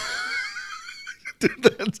 Yeah. Dude,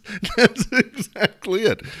 that's exactly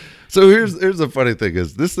it. So here's the funny thing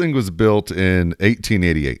is this thing was built in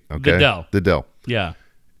 1888. Okay, The Dell. Yeah.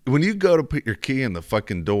 When you go to put your key in the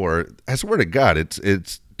fucking door, I swear to God,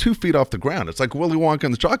 it's 2 feet off the ground. It's like Willy Wonka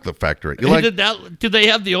in the Chocolate Factory. You're like, do they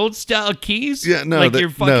have the old style keys? Yeah, no. Like your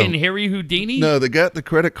fucking Harry Houdini? No, they got the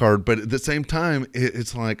credit card, but at the same time,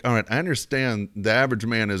 it's like, all right, I understand the average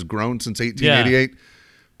man has grown since 1888,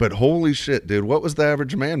 but holy shit, dude, what was the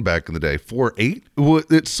average man back in the day? 4'8"? Well,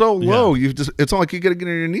 it's so low. It's not like you got to get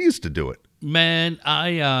on your knees to do it. Man,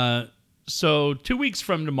 so 2 weeks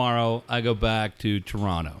from tomorrow, I go back to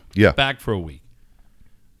Toronto. Yeah. Back for a week.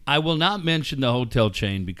 I will not mention the hotel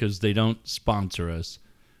chain because they don't sponsor us.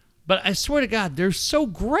 But I swear to God, they're so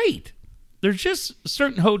great. There's just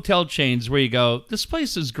certain hotel chains where you go, this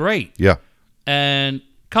place is great. Yeah. And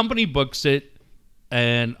company books it,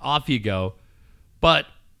 and off you go. But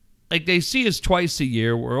like they see us twice a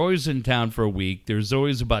year. We're always in town for a week. There's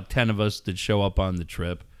always about 10 of us that show up on the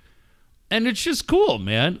trip. And it's just cool,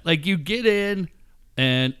 man. Like you get in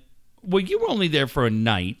and, well, you were only there for a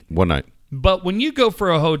night. One night. But when you go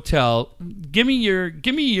for a hotel, give me your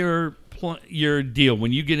deal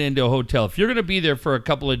when you get into a hotel. If you're going to be there for a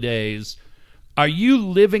couple of days, are you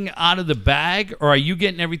living out of the bag or are you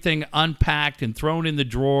getting everything unpacked and thrown in the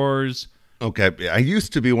drawers? Okay. I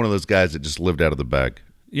used to be one of those guys that just lived out of the bag.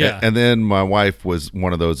 Yeah. And then my wife was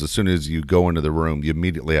one of those, as soon as you go into the room, you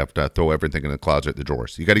immediately have to throw everything in the closet, the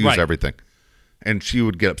drawers. You got to use everything. And she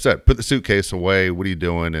would get upset. Put the suitcase away. What are you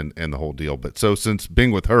doing? And the whole deal. But so since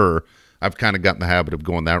being with her, I've kind of gotten the habit of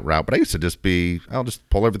going that route. But I used to I'll just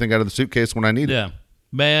pull everything out of the suitcase when I need it. Yeah.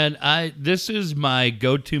 Man, this is my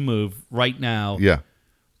go-to move right now. Yeah.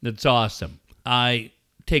 That's awesome. I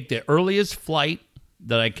take the earliest flight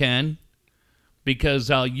that I can because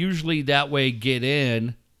I'll usually that way get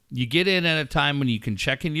in. You get in at a time when you can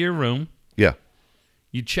check into your room. Yeah.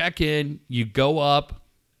 You check in, you go up,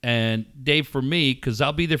 and Dave, for me, because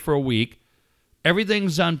I'll be there for a week,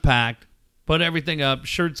 everything's unpacked, put everything up,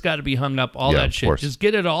 shirt's got to be hung up, all that shit. Course. Just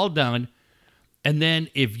get it all done. And then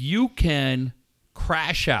if you can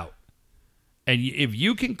crash out, and if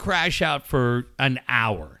you can crash out for an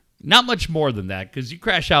hour, not much more than that, because you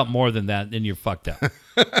crash out more than that, then you're fucked up.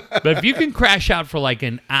 But if you can crash out for like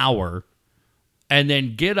an hour, and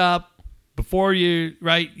then get up before you're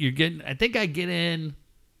getting, I think I get in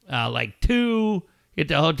like 2, get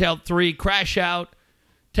to hotel 3, crash out,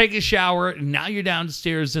 take a shower, and now you're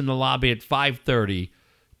downstairs in the lobby at 5:30.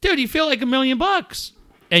 Dude, you feel like $1 million.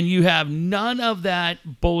 And you have none of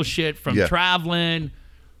that bullshit from traveling,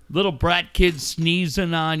 little brat kids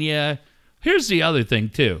sneezing on you. Here's the other thing,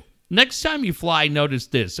 too. Next time you fly, notice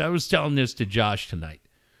this. I was telling this to Josh tonight.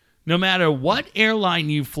 No matter what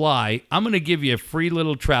airline you fly, I'm going to give you a free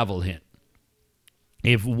little travel hint.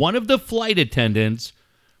 If one of the flight attendants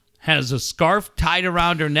has a scarf tied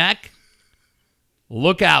around her neck,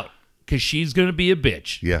 look out, because she's going to be a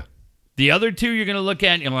bitch. Yeah. The other two you're going to look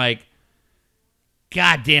at and you're like,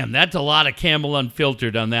 God damn, that's a lot of Camel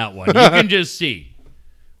Unfiltered on that one. You can just see.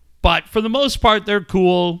 But for the most part, they're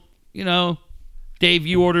cool. You know, Dave,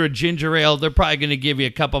 you order a ginger ale, they're probably going to give you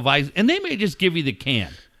a cup of ice, and they may just give you the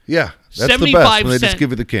can. Yeah, that's the best when they just give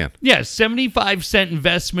you the can. Yeah, 75-cent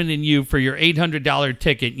investment in you for your $800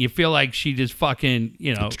 ticket, and you feel like she just fucking,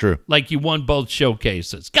 it's true. Like you won both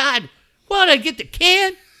showcases. God, why did I get the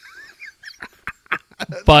can?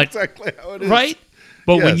 But exactly how it is. Right?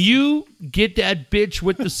 But when you get that bitch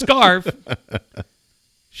with the scarf,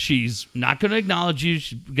 she's not going to acknowledge you.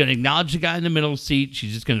 She's going to acknowledge the guy in the middle seat.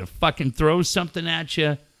 She's just going to fucking throw something at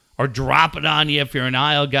you or drop it on you if you're an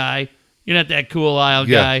aisle guy. You're not that cool aisle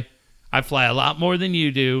guy. I fly a lot more than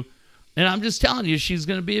you do. And I'm just telling you, she's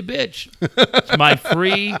going to be a bitch. It's my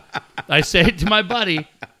free. I say it to my buddy.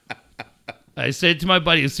 As soon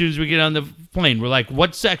as we get on the plane. We're like,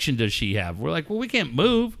 what section does she have? We're like, well, we can't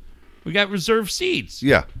move. We got reserved seats.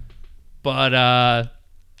 Yeah. But,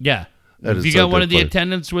 yeah. If you got one of the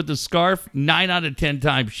attendants with the scarf, 9 out of 10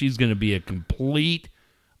 times she's going to be a complete,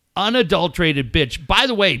 unadulterated bitch. By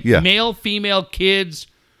the way, male, female, kids,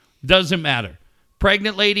 doesn't matter.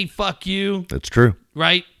 Pregnant lady, fuck you. That's true.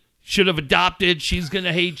 Right? Should have adopted. She's going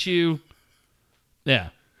to hate you. Yeah.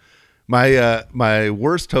 My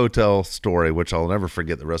worst hotel story, which I'll never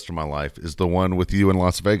forget the rest of my life, is the one with you in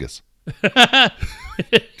Las Vegas.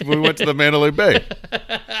 We went to the Mandalay Bay.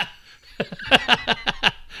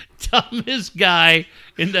 Dumbest guy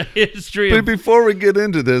in the history of... But before we get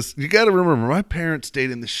into this, you got to remember, my parents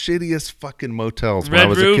stayed in the shittiest fucking motels when I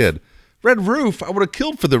was a kid. Red Roof, I would have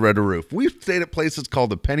killed for the Red Roof. We stayed at places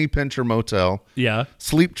called the Penny Pincher Motel. Yeah.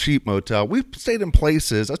 Sleep Cheap Motel. We stayed in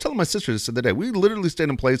places. I was telling my sister this the other day. We literally stayed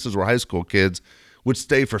in places where high school kids would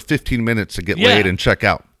stay for 15 minutes to get laid and check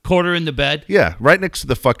out. quarter in the bed. Yeah, right next to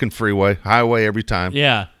the fucking highway every time.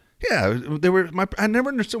 Yeah. Yeah, they were. I never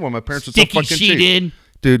understood why my parents were Sticky so fucking sheet cheap. in.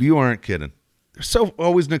 Dude, you aren't kidding. They're so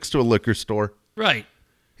always next to a liquor store. Right.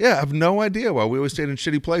 Yeah, I have no idea why we always stayed in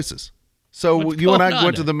shitty places. So What's you and going I on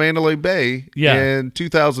went to the Mandalay Bay in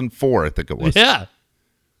 2004, I think it was. Yeah.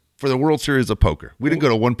 For the World Series of Poker. We didn't go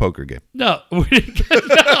to one poker game. No. We didn't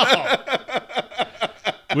no.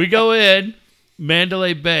 We go in,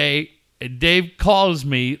 Mandalay Bay, and Dave calls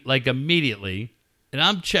me like immediately, and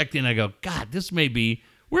I'm checked in. I go, God, this may be,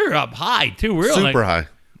 we're up high too. We're Super high.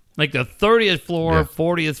 Like the 30th floor, Yeah.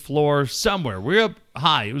 40th floor, somewhere. We're up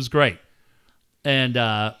high. It was great.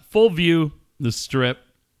 And full view, the strip.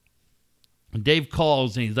 And Dave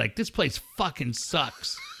calls and he's like, this place fucking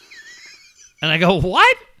sucks. And I go,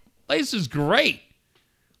 what? Place is great.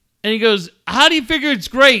 And he goes, how do you figure it's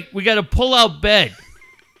great? We got a pull-out bed.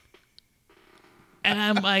 And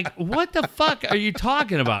I'm like, what the fuck are you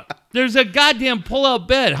talking about? There's a goddamn pull-out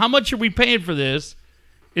bed. How much are we paying for this?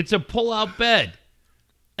 It's a pull-out bed.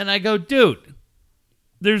 And I go, dude,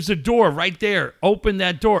 there's a door right there. Open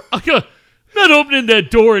that door. I go, I'm not opening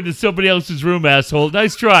that door into somebody else's room, asshole.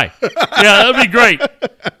 Nice try. Yeah, that'd be great.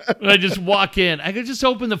 And I just walk in. I go, just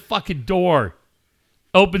open the fucking door.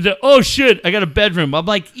 Opens it. Oh, shit. I got a bedroom. I'm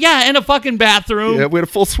like, yeah, and a fucking bathroom. Yeah, we had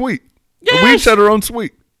a full suite. Yes. We each had our own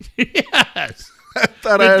suite. Yes.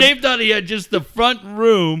 But Dave thought he had just the front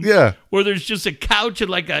room where there's just a couch and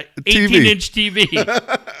like a 18-inch TV.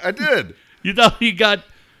 I did. You thought he got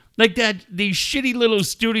like that, these shitty little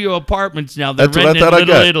studio apartments now they're That's what I renting thought in I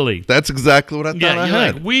Little got. Italy. That's exactly what I thought I you're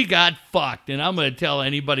had. like, we got fucked, and I'm going to tell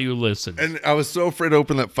anybody who listens. And I was so afraid to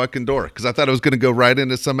open that fucking door because I thought it was going to go right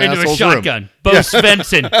into some Into a asshole's shotgun. room. Bo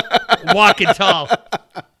Svensson, walking tall.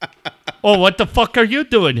 Oh, what the fuck are you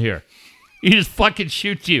doing here? He just fucking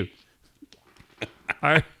shoots you. All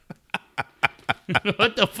right.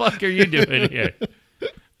 What the fuck are you doing here?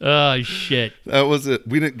 Oh, shit. That was it.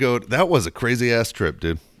 We didn't go. That was a crazy ass trip,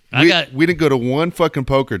 dude. I We didn't go to one fucking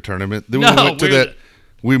poker tournament. Then No, we went to we're-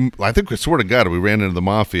 that. I think we swear to God, we ran into the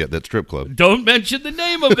mafia at that strip club. Don't mention the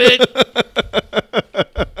name of it.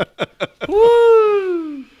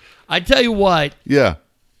 Woo! I tell you what, Yeah.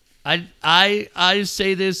 I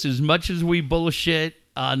say this as much as we bullshit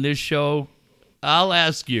on this show. I'll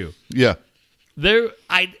ask you. Yeah.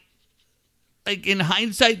 Like in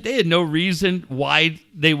hindsight, they had no reason why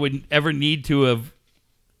they would ever need to have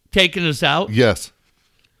taken us out. Yes.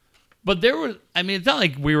 But it's not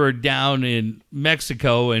like we were down in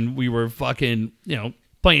Mexico and we were fucking,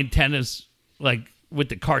 playing tennis like with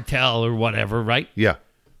the cartel or whatever, right? Yeah.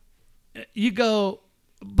 You go,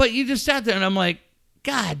 but you just sat there and I'm like,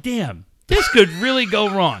 God damn, this could really go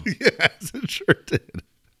wrong. Yes, it sure did.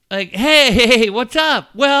 Like, hey, what's up?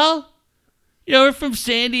 Well, we're from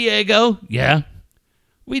San Diego. Yeah.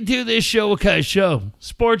 We do this show. What kind of show?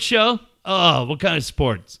 Sports show? Oh, what kind of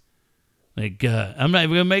sports? Like, I'm not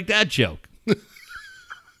even going to make that joke.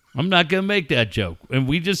 I'm not going to make that joke. And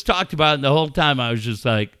we just talked about it and the whole time. I was just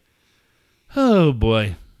like, oh,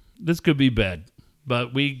 boy, this could be bad.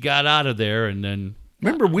 But we got out of there and then.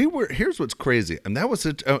 Remember, here's what's crazy. And that was,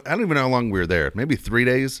 I don't even know how long we were there. Maybe 3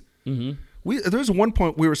 days. Mm-hmm. There was one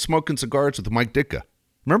point we were smoking cigars with Mike Ditka.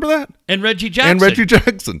 Remember that? And Reggie Jackson.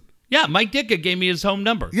 Jackson. Yeah, Mike Ditka gave me his home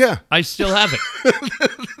number. Yeah. I still have it.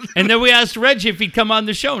 And then we asked Reggie if he'd come on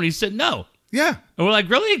the show, and he said no. Yeah. And we're like,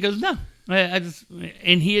 really? He goes, no.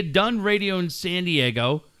 And he had done radio in San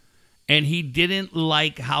Diego, and he didn't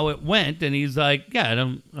like how it went, and he's like, yeah,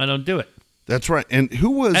 I don't do it. That's right. And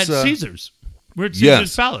who was At Caesars. We're at Caesars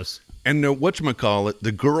yes. Palace. And whatchamacallit,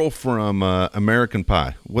 the girl from American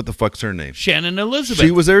Pie. What the fuck's her name? Shannon Elizabeth.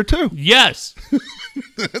 She was there too. Yes.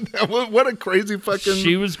 What a crazy fucking.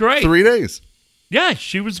 She was great. 3 days. Yeah,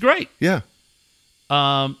 she was great. Yeah.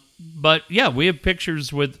 But yeah, we have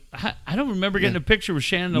pictures with. I don't remember getting a picture with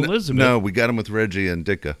Shannon Elizabeth. No, we got him with Reggie and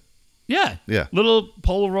Ditka. Yeah. Yeah. Little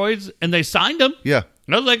Polaroids, and they signed them. Yeah.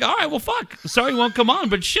 And I was like, all right, well, fuck. Sorry you won't come on,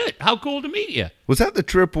 but shit, how cool to meet you. Was that the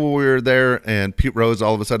trip where we were there and Pete Rose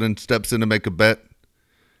all of a sudden steps in to make a bet?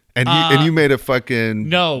 And you made a fucking.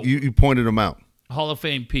 No. You pointed him out. Hall of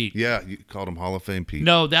Fame Pete. Yeah, you called him Hall of Fame Pete.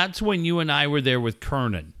 No, that's when you and I were there with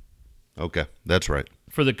Kernan Okay, that's right.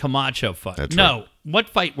 for the Camacho fight. That's no, right. what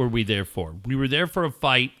fight were we there for? We were there for a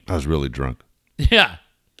fight. I was really drunk. Yeah.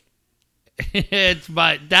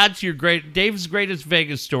 That's your Dave's greatest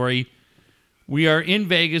Vegas story. We are in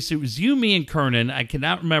Vegas. It was you, me, and Kernan. I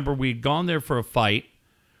cannot remember. We had gone there for a fight.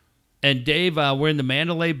 And Dave, we're in the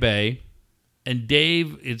Mandalay Bay. And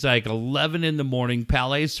Dave, it's like 11 in the morning.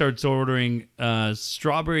 Palais starts ordering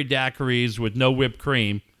strawberry daiquiris with no whipped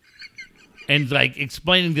cream. and like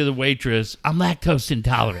explaining to the waitress, I'm lactose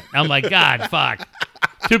intolerant. I'm like, God, fuck.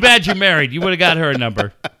 Too bad you're married. You would have got her a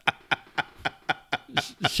number.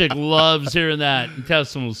 Chick loves hearing that and tell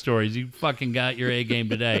some little stories. You fucking got your A game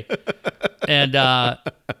today. And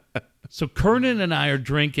so Kernan and I are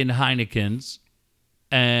drinking Heinekens,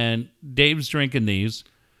 and Dave's drinking these,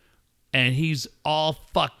 and he's all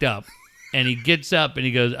fucked up. And he gets up and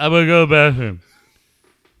he goes, I'm going to go to the bathroom.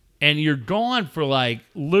 And you're gone for like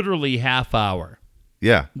literally half hour.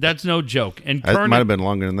 Yeah. That's no joke. And It might have been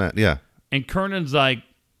longer than that. Yeah. And Kernan's like,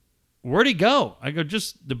 where'd he go? I go,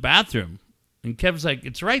 just the bathroom. And Kev's like,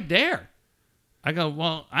 it's right there. I go,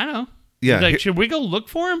 well, I know. Yeah. He's like, should we go look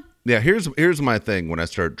for him? Yeah. Here's my thing when I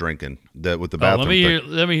start drinking with the bathroom.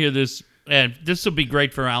 Let me hear this. And this will be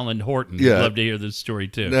great for Alan Horton. Yeah. I'd love to hear this story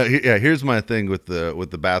too. No, here's my thing with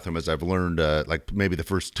the bathroom, as I've learned, like maybe the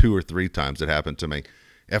first 2 or 3 times it happened to me.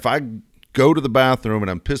 If I go to the bathroom and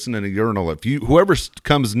I'm pissing in a urinal, whoever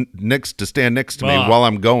comes next to stand next to me while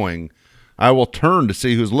I'm going, I will turn to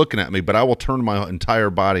see who's looking at me, but I will turn my entire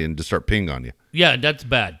body and just start peeing on you. Yeah, that's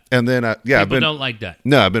bad. And then, People don't like that.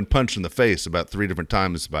 No, I've been punched in the face about 3 different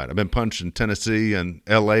times about it. I've been punched in Tennessee and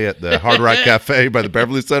L.A. at the Hard Rock Cafe by the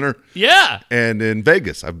Beverly Center. Yeah. And in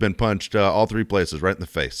Vegas, I've been punched all 3 places right in the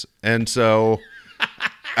face. And so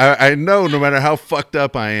I know no matter how fucked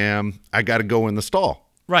up I am, I got to go in the stall.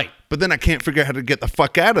 Right. But then I can't figure out how to get the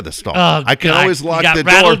fuck out of the stall. Oh, I can God. always lock you got the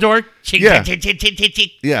rattle door. Chink, Yeah. chink, chink, chink, chink,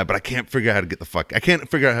 chink. Yeah, but I can't figure out how to get the fuck. I can't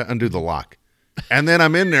figure out how to undo the lock. And then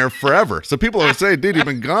I'm in there forever. So people always say, dude, you've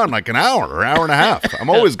been gone like an hour or hour and a half. I'm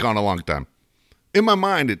always gone a long time. In my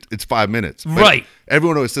mind, it's 5 minutes. But right.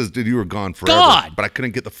 Everyone always says, dude, you were gone forever. God. But I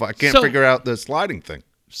couldn't get the fuck. I can't figure out the sliding thing.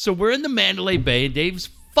 So we're in the Mandalay Bay, and Dave's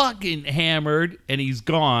fucking hammered, and he's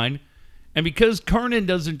gone. And because Kernan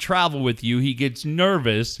doesn't travel with you, he gets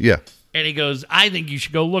nervous. Yeah. And he goes, I think you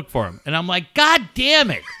should go look for him. And I'm like, God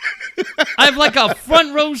damn it. I have like a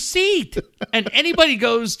front row seat. And anybody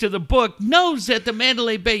goes to the book knows that the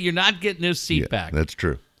Mandalay Bay, you're not getting this seat back. That's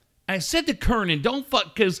true. I said to Kernan, don't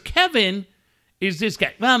fuck, because Kevin is this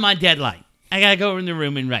guy. Well, I'm on deadline. I got to go in the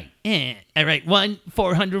room and write. I write 1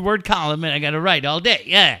 400-word column, and I got to write all day.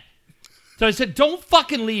 Yeah. So I said, don't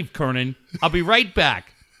fucking leave, Kernan. I'll be right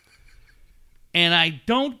back. And I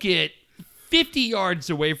don't get 50 yards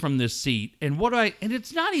away from this seat. And and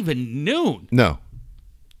it's not even noon. No.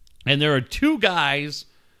 And there are 2 guys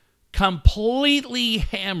completely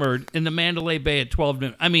hammered in the Mandalay Bay at 12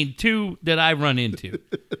 noon. I mean, 2 that I run into.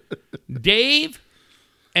 Dave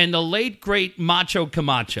and the late, great Macho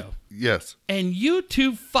Camacho. Yes. And you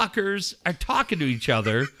 2 fuckers are talking to each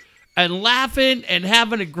other and laughing and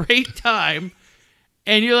having a great time.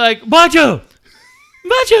 And you're like, Macho,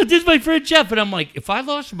 this is my friend Jeff. And I'm like, if I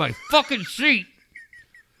lost my fucking seat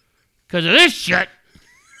because of this shit,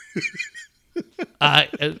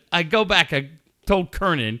 I go back. I told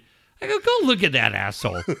Kernan, I go look at that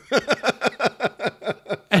asshole.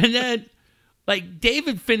 And then, like,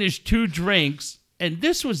 David finished 2 drinks. And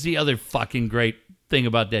this was the other fucking great thing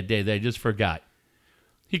about that day that I just forgot.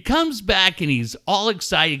 He comes back and he's all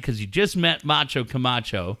excited because he just met Macho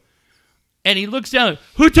Camacho. And he looks down,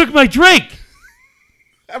 who took my drink?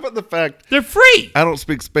 How about the fact They're free. I don't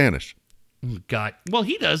speak Spanish? Oh, God. Well,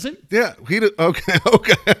 he doesn't. Yeah, he did. Okay.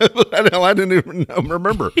 I didn't even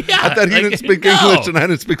remember. Yeah, I thought he didn't speak English and I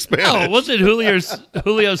didn't speak Spanish. No, it wasn't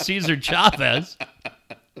Julio Cesar Chavez.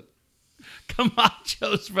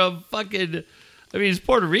 Camacho's from fucking, I mean, he's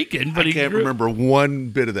Puerto Rican, but I can't remember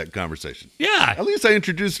one bit of that conversation. Yeah. At least I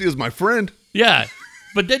introduced you as my friend. Yeah.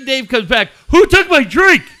 But then Dave comes back, who took my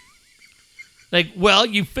drink? Like, well,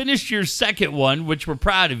 you finished your second one, which we're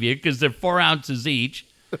proud of you because they're 4 ounces each.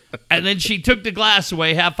 And then she took the glass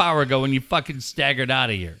away half hour ago and you fucking staggered out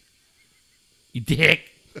of here. You dick.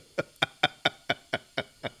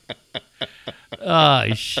 Oh,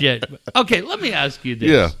 shit. Okay, let me ask you this.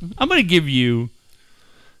 Yeah. I'm going to give you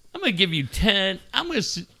 10. I'm going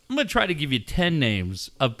to try to give you 10 names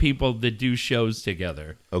of people that do shows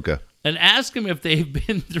together. Okay. And ask them if they've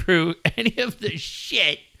been through any of the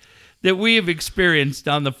shit that we have experienced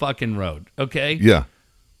on the fucking road, okay? Yeah.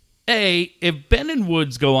 A, if Ben and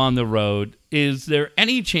Woods go on the road, is there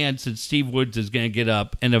any chance that Steve Woods is going to get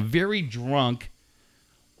up and a very drunk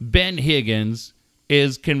Ben Higgins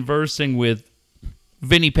is conversing with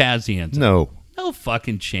Vinny Pazienza? No. No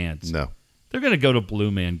fucking chance. No. They're going to go to Blue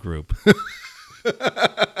Man Group.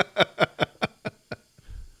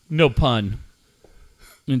 No pun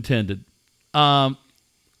intended.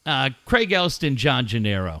 Craig Elston, John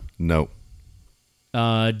Gennaro. No.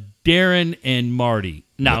 Darren and Marty.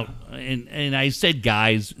 Now, and I said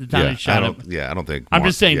guys. It's not a shout out. I don't think. I'm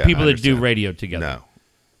just saying people that do radio together. No.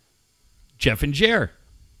 Jeff and Jer.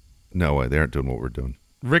 No way. They aren't doing what we're doing.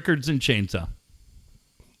 Rickards and Chainsaw.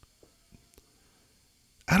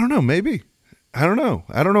 I don't know. Maybe. I don't know.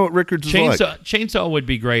 I don't know what Rickards is like. Chainsaw would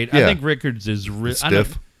be great. I Yeah. think Rickards is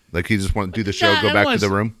Stiff. Like he just want to do the show, go back to the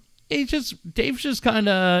room. Dave's just kind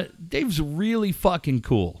of, Dave's really fucking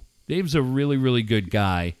cool. Dave's a really, really good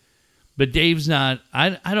guy. But Dave's not,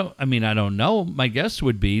 I don't know. My guess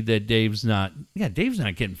would be that Dave's not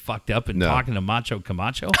getting fucked up and talking to Macho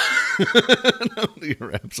Camacho. No,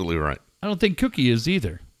 you're absolutely right. I don't think Cookie is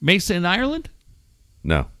either. Mason in Ireland?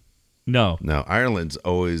 No. No. Ireland's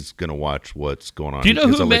always going to watch what's going on. Do you know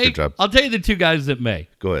who may? Job. I'll tell you the two guys that may.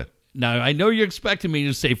 Go ahead. Now, I know you're expecting me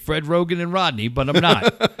to say Fred Rogan and Rodney, but I'm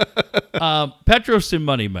not. Petros and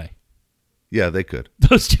Money may. Yeah, they could.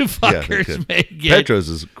 Those two Yeah, they fuckers could. may get. Petros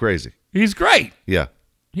is crazy. He's great. Yeah.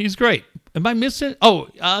 He's great. Am I missing? Oh,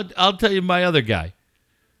 I'll tell you my other guy.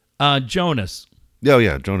 Jonas. Oh,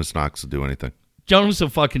 yeah. Jonas Knox will do anything. Jonas will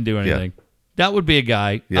fucking do anything. That would be a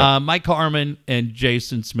guy. Yeah. Mike Harmon and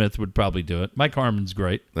Jason Smith would probably do it. Mike Harmon's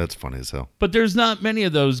great. That's funny as hell. But there's not many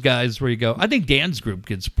of those guys where you go, I think Dan's group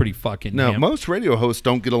gets pretty fucking No, hammered. most radio hosts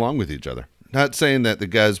don't get along with each other. Not saying that the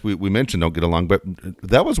guys we mentioned don't get along, but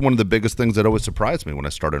that was one of the biggest things that always surprised me when I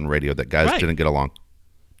started in radio, that guys didn't get along.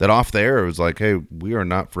 That off the air, it was like, hey, we are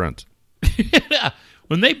not friends. Yeah.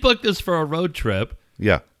 When they booked us for a road trip,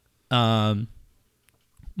 Yeah.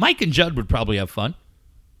 Mike and Judd would probably have fun.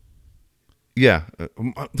 Yeah.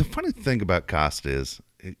 The funny thing about Costa is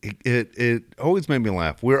it always made me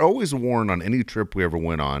laugh. We're always warned on any trip we ever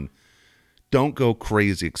went on, don't go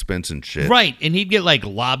crazy expensing shit. Right, and he'd get like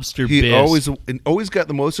lobster He bisque. always got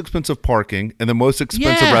the most expensive parking and the most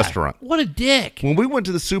expensive restaurant. What a dick. When we went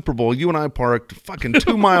to the Super Bowl, you and I parked fucking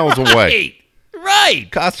 2 miles away. Right.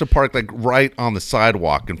 Costa parked like right on the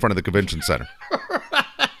sidewalk in front of the convention center.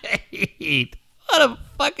 Right. What a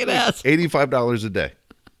fucking ass. $85 a day.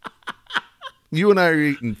 You and I are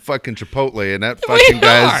eating fucking Chipotle, and that fucking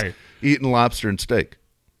guy's eating lobster and steak.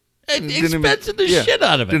 Expensing the shit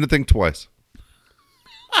out of it. Didn't think twice.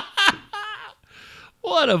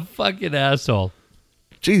 What a fucking asshole.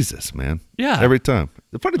 Jesus, man. Yeah. Every time.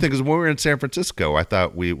 The funny thing is, when we were in San Francisco, I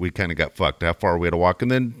thought we kind of got fucked how far we had to walk, and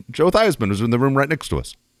then Joe Theismann was in the room right next to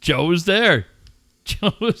us. Joe was there.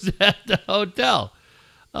 Joe was at the hotel.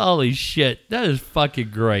 Holy shit. That is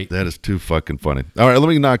fucking great. That is too fucking funny. All right, let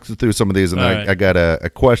me knock through some of these, and I got a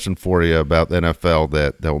question for you about the NFL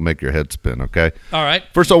that will make your head spin, okay? All right.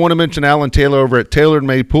 First, I want to mention Alan Taylor over at Taylor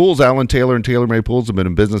Made Pools. Alan Taylor and Taylor Made Pools have been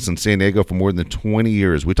in business in San Diego for more than 20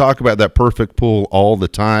 years. We talk about that perfect pool all the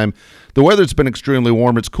time. The weather's been extremely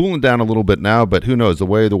warm. It's cooling down a little bit now, but who knows? The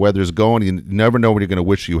way the weather's going, you never know when you're going to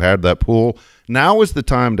wish you had that pool. Now is the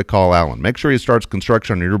time to call Alan. Make sure he starts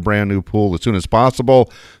construction on your brand new pool as soon as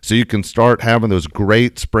possible so you can start having those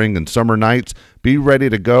great spring and summer nights. Be ready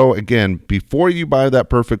to go. Again, before you buy that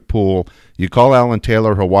perfect pool, you call Alan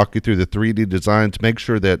Taylor. He'll walk you through the 3D designs. Make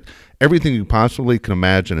sure that everything you possibly can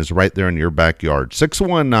imagine is right there in your backyard.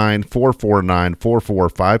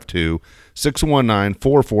 619-449-4452.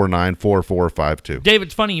 619-449-4452. Dave,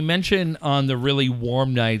 it's funny. You mentioned on the really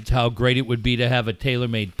warm nights how great it would be to have a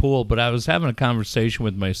tailor-made pool, but I was having a conversation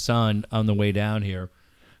with my son on the way down here,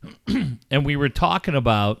 and we were talking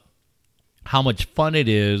about how much fun it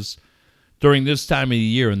is during this time of the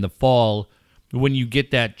year in the fall when you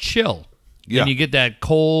get that chill. Yeah. And you get that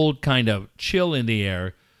cold kind of chill in the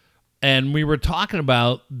air. And we were talking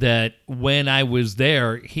about that when I was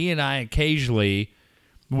there, he and I occasionally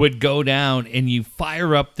would go down and you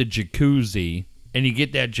fire up the jacuzzi and you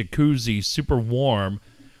get that jacuzzi super warm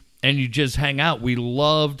and you just hang out. We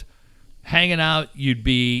loved hanging out. You'd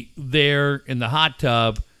be there in the hot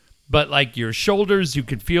tub, but like your shoulders, you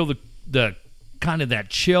could feel the kind of that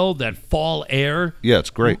chill, that fall air. Yeah, it's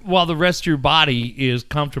great. While the rest of your body is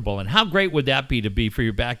comfortable. And how great would that be to be for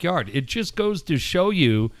your backyard? It just goes to show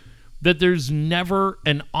you that there's never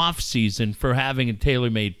an off season for having a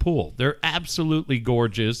tailor-made pool. They're absolutely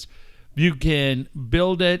gorgeous. You can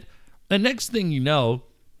build it. The next thing you know,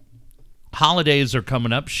 holidays are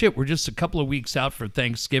coming up. Shit, we're just a couple of weeks out for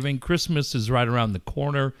Thanksgiving. Christmas is right around the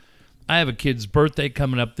corner. I have a kid's birthday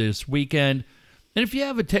coming up this weekend. And if you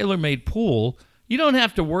have a tailor-made pool, you don't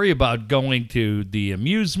have to worry about going to the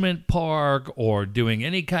amusement park or doing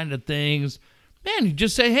any kind of things. Man, you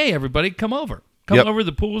just say, hey, everybody, come over. Come over.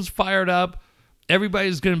 The pool's fired up.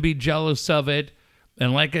 Everybody's going to be jealous of it.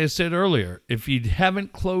 And like I said earlier, if you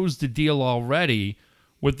haven't closed the deal already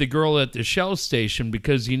with the girl at the Shell station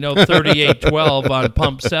because you know 3812 on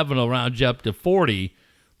pump 7 will round you up to 40,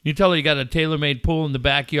 you tell her you got a tailor-made pool in the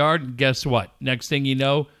backyard, and guess what? Next thing you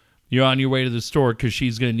know, you're on your way to the store because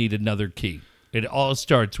she's going to need another key. It all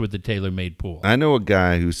starts with the tailor-made pool. I know a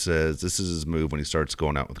guy who says this is his move when he starts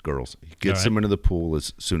going out with girls. He gets them into the pool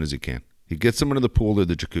as soon as he can. He gets them into the pool or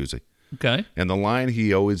the jacuzzi. Okay. And the line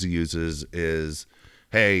he always uses is,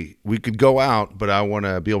 hey, we could go out, but I want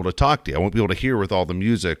to be able to talk to you. I won't be able to hear with all the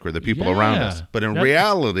music or the people around us. But in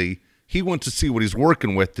reality, he wants to see what he's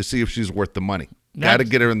working with to see if she's worth the money. Got to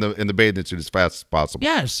get her in the bathing suit as fast as possible.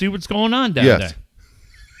 Yeah, see what's going on down there.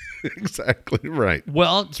 Exactly right.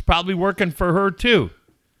 Well, it's probably working for her too.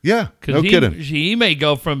 Yeah, no kidding. He may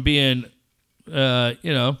go from being,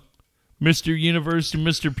 Mr. Universe to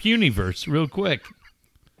Mr. Puniverse real quick.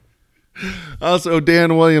 Also,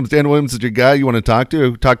 Dan Williams. Dan Williams is your guy you want to talk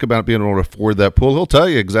to. Talk about being able to afford that pool. He'll tell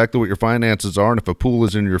you exactly what your finances are, and if a pool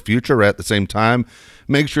is in your future at the same time,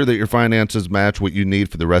 make sure that your finances match what you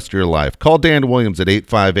need for the rest of your life. Call Dan Williams at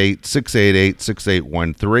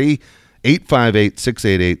 858-688-6813.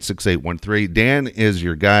 858-688-6813. Dan is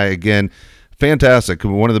your guy. Again, fantastic.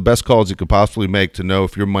 One of the best calls you could possibly make to know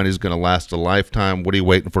if your money is going to last a lifetime. What are you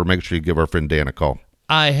waiting for? Make sure you give our friend Dan a call.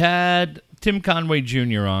 I had Tim Conway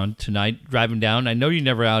Jr. on tonight, driving down. I know you're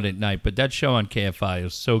never out at night, but that show on KFI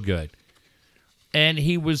is so good. And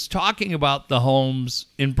he was talking about the homes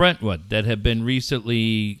in Brentwood that have been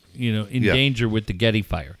recently, in danger with the Getty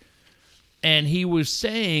fire. And he was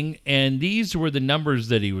saying, and these were the numbers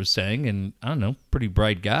that he was saying, and I don't know, pretty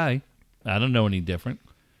bright guy. I don't know any different.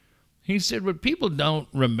 He said what people don't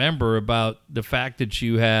remember about the fact that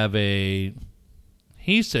you have $43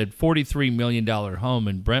 million home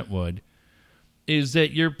in Brentwood is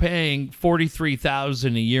that you're paying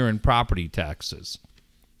 $43,000 a year in property taxes.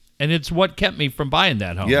 And it's what kept me from buying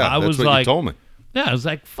that home. Yeah, that's what you told me. Yeah, I was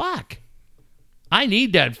like, fuck. I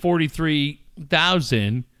need that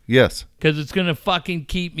 $43,000. Yes. Because it's going to fucking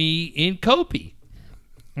keep me in Kopi.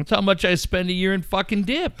 That's how much I spend a year in fucking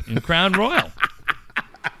dip in Crown Royal.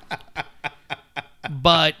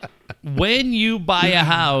 But when you buy a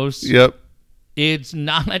house, it's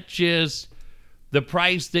not just the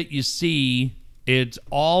price that you see. It's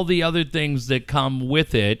all the other things that come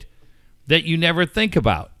with it that you never think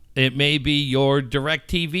about. It may be your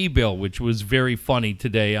DirecTV bill, which was very funny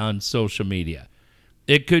today on social media.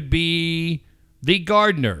 It could be the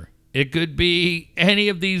gardener. It could be any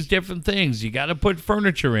of these different things. You got to put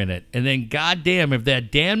furniture in it. And then, goddamn, if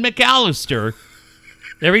that Dan McAllister,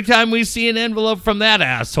 every time we see an envelope from that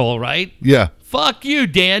asshole, right? Yeah. Fuck you,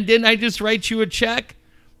 Dan. Didn't I just write you a check?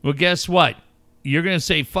 Well, guess what? You're going to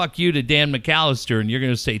say fuck you to Dan McAllister, and you're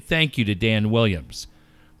going to say thank you to Dan Williams.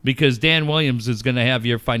 Because Dan Williams is going to have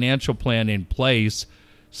your financial plan in place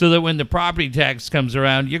so that when the property tax comes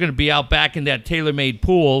around, you're going to be out back in that tailor-made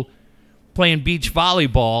pool playing beach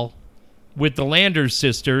volleyball with the Landers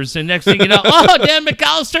sisters. And next thing you know, oh, Dan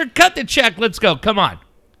McAllister, cut the check. Let's go. Come on.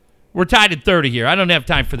 We're tied at 30 here. I don't have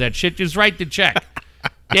time for that shit. Just write the check.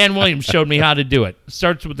 Dan Williams showed me how to do it.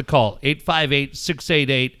 Starts with the call,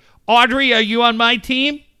 858-688. Audrey, are you on my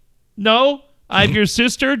team? No? I have your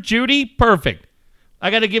sister, Judy? Perfect. I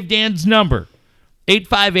got to give Dan's number,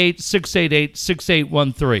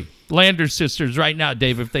 858-688-6813. Landers sisters right now,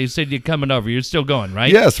 Dave, if they said you're coming over, you're still going,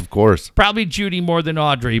 right? Yes, of course. Probably Judy more than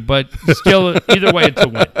Audrey, but still, either way, it's a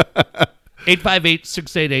win.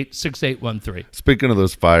 858-688-6813. Speaking of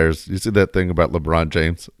those fires, you see that thing about LeBron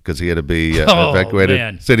James? Because he had to be evacuated.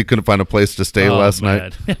 Man. Said he couldn't find a place to stay last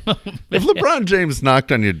night. If LeBron James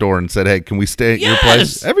knocked on your door and said, hey, can we stay at your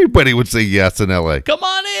place? Everybody would say yes in L.A. Come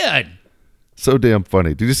on in. So damn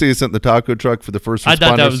funny. Did you see he sent the taco truck for the first responders? I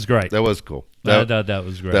thought that was great. That was cool. I thought that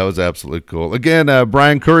was great. That was absolutely cool. Again,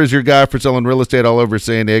 Brian Kerr is your guy for selling real estate all over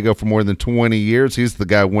San Diego for more than 20 years. He's the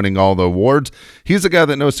guy winning all the awards. He's the guy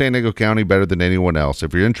that knows San Diego County better than anyone else.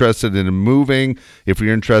 If you're interested in moving, if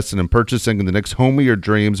you're interested in purchasing the next home of your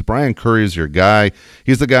dreams, Brian Kerr is your guy.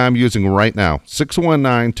 He's the guy I'm using right now.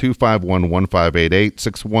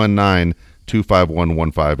 619-251-1588.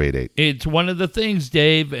 619-251-1588. It's one of the things,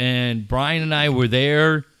 Dave, and Brian and I were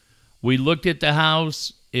there. We looked at the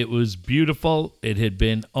house. It was beautiful. It had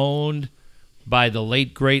been owned by the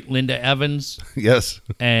late, great Linda Evans. Yes.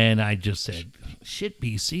 And I just said, shit,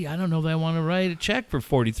 BC, I don't know that I want to write a check for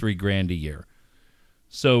 $43,000 a year.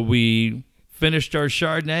 So we finished our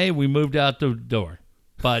Chardonnay. We moved out the door.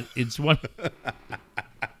 But it's one...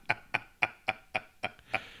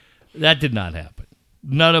 That did not happen.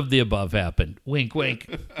 None of the above happened. Wink, wink.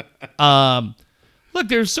 Look,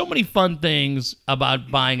 there's so many fun things about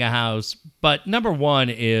buying a house, but number one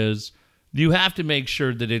is you have to make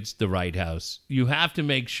sure that it's the right house. You have to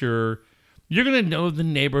make sure you're going to know the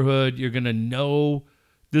neighborhood, you're going to know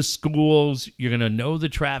the schools, you're going to know the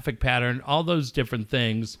traffic pattern, all those different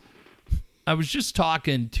things. I was just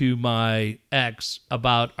talking to my ex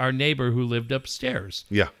about our neighbor who lived upstairs.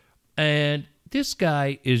 Yeah. And this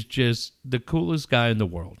guy is just the coolest guy in the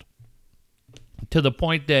world. To the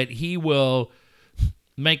point that he will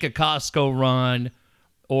make a Costco run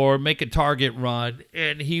or make a Target run,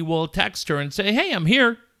 and he will text her and say, hey, I'm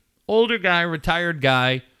here. Older guy, retired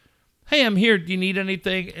guy. Hey, I'm here. Do you need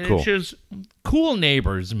anything? And Cool. It's just cool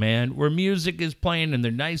neighbors, man, where music is playing and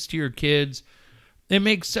they're nice to your kids. It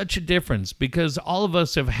makes such a difference because all of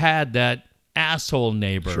us have had that asshole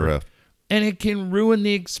neighbor. Sure have. And it can ruin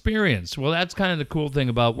the experience. Well, that's kind of the cool thing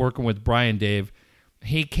about working with Brian, Dave.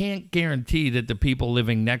 He can't guarantee that the people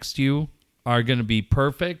living next to you are going to be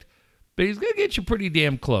perfect, but he's going to get you pretty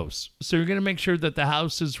damn close. So you're going to make sure that the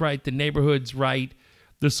house is right, the neighborhood's right,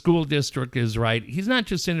 the school district is right. He's not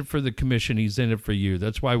just in it for the commission, he's in it for you.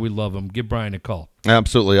 That's why we love him. Give Brian a call.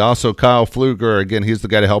 Absolutely. Also, Kyle Pfluger, again, he's the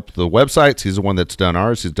guy to help with the websites. He's the one that's done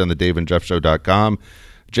ours. He's done the DaveandJeffShow.com,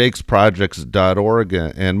 jakesprojects.org,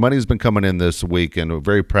 and money's been coming in this week, and we're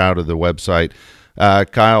very proud of the website.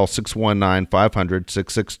 Kyle,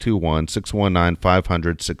 619-500-6621,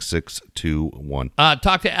 619-500-6621.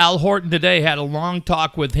 Talked to Al Horton today, had a long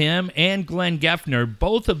talk with him and Glenn Geffner.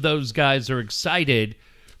 Both of those guys are excited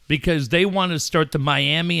because they want to start the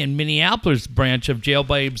Miami and Minneapolis branch of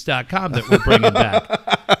jailbabes.com that we're bringing back.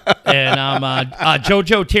 And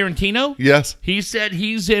Jojo Tarantino, Yes. he said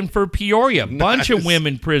he's in for Peoria. Bunch of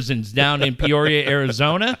women prisons down in Peoria,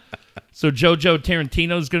 Arizona. So Jojo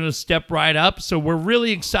Tarantino's going to step right up. So we're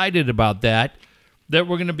really excited about that we're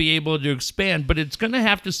going to be able to expand. But it's going to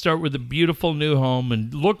have to start with a beautiful new home,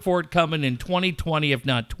 and look for it coming in 2020, if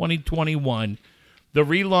not 2021, the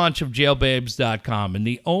relaunch of jailbabes.com. And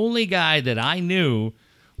the only guy that I knew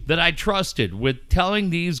that I trusted with telling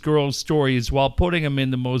these girls stories while putting them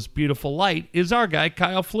in the most beautiful light is our guy,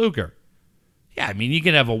 Kyle Pfluger. Yeah, I mean, you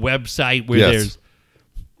can have a website where Yes. there's,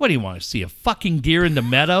 what do you want to see, a fucking deer in the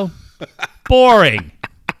meadow? Boring.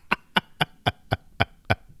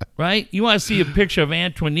 Right? You want to see a picture of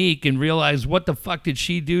Antonique and realize what the fuck did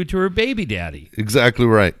she do to her baby daddy? Exactly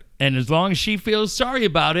right. And as long as she feels sorry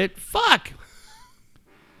about it, fuck.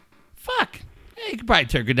 Fuck. Hey, you could probably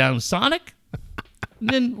take her down to Sonic. And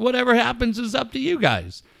then whatever happens is up to you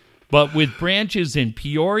guys. But with branches in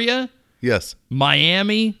Peoria, Yes.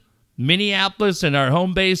 Miami, Minneapolis, and our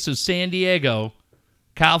home base of San Diego,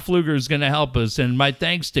 Kyle Pfluger is going to help us. And my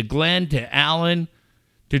thanks to Glenn, to Alan,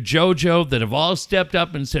 to JoJo that have all stepped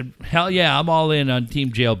up and said, hell yeah, I'm all in on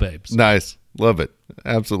Team Jail Babes. Nice. Love it.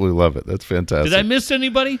 Absolutely love it. That's fantastic. Did I miss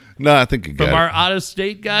anybody No, I think you got from it. our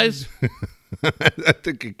out-of-state guys? I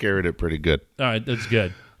think you carried it pretty good. All right, that's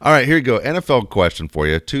good. All right, here you go. NFL question for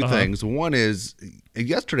you. Two things. One is,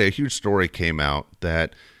 yesterday a huge story came out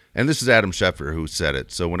that, and this is Adam Schefter who said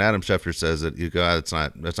it. So when Adam Schefter says it, you go, that's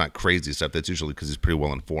not crazy stuff. That's usually because he's pretty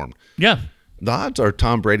well informed. Yeah. The odds are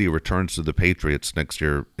Tom Brady returns to the Patriots next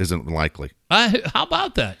year isn't likely. How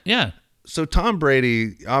about that? Yeah. So Tom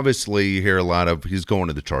Brady, obviously you hear a lot of he's going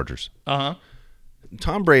to the Chargers. Uh-huh.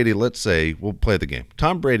 Tom Brady, let's say, we'll play the game.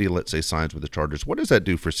 Tom Brady, let's say, signs with the Chargers. What does that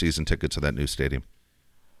do for season tickets to that new stadium?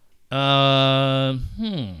 I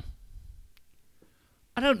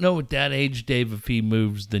don't know at that age, Dave, if he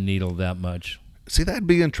moves the needle that much. See, that'd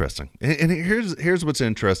be interesting. And here's what's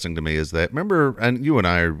interesting to me is that, remember, and you and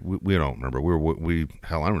I, we don't remember.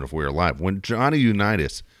 Hell, I don't know if we were alive. When Johnny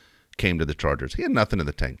Unitas came to the Chargers, he had nothing in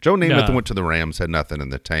the tank. Joe Namath went to the Rams, had nothing in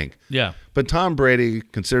the tank. Yeah. But Tom Brady,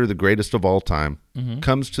 considered the greatest of all time,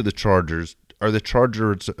 comes to the Chargers. Are the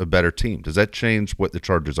Chargers a better team? Does that change what the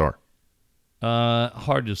Chargers are?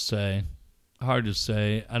 Hard to say. Hard to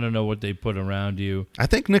say. I don't know what they put around you. I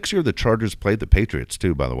think next year the Chargers played the Patriots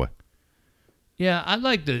too, by the way. Yeah, I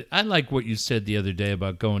like what you said the other day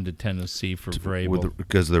about going to Tennessee for Vrabel.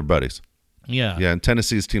 Because they're buddies. Yeah. Yeah, and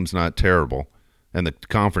Tennessee's team's not terrible. And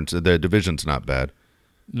the division's not bad.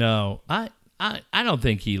 No, I don't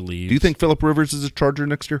think he leaves. Do you think Phillip Rivers is a Charger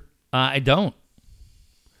next year? I don't.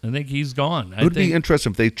 I think he's gone. It would be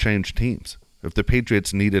interesting if they changed teams. If the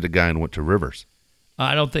Patriots needed a guy and went to Rivers.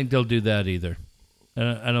 I don't think they'll do that either.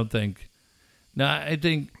 I don't think. No, I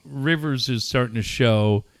think Rivers is starting to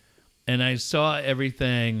show, and I saw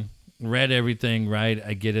everything, read everything, right?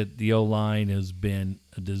 I get it. The O-line has been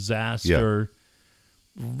a disaster. Yeah.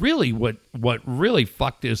 Really, what really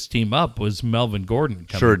fucked this team up was Melvin Gordon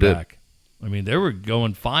coming back. I mean, they were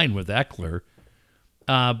going fine with Eckler,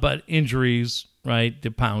 but injuries, right,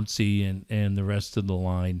 to Pouncey and the rest of the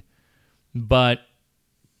line. But,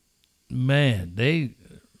 man,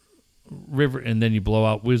 River, and then you blow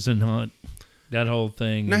out Wisenhunt, that whole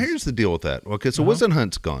thing. Now, here's the deal with that. Okay, so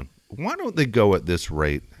Wisenhunt's gone. Why don't they go at this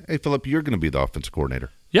rate? Hey, Phillip, you're going to be the offensive coordinator.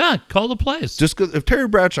 Yeah, call the plays. Just because if Terry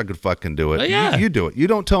Bradshaw could fucking do it, Yeah. you do it. You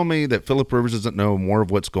don't tell me that Phillip Rivers doesn't know more of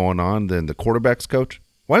what's going on than the quarterback's coach.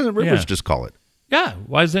 Why doesn't Rivers Yeah. just call it? Yeah,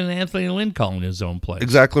 why isn't Anthony Lynn calling his own plays?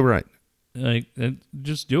 Exactly right. Like,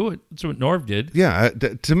 just do it. That's what Norv did. Yeah,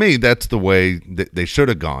 to me, that's the way that they should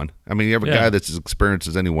have gone. I mean, you have a Yeah. guy that's as experienced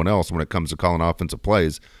as anyone else when it comes to calling offensive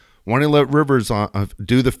plays. Why don't you let Rivers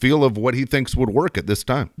do the feel of what he thinks would work at this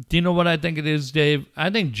time? Do you know what I think it is, Dave? I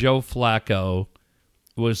think Joe Flacco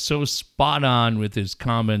was so spot on with his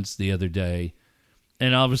comments the other day,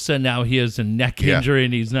 and all of a sudden now he has a neck Yeah. injury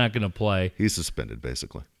and he's not going to play. He's suspended,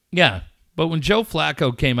 basically. Yeah, but when Joe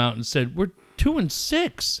Flacco came out and said, we're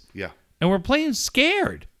 2-6, Yeah. and we're playing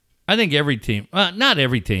scared. I think every team, not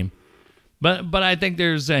every team, but I think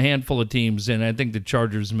there's a handful of teams, and I think the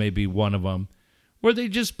Chargers may be one of them, where they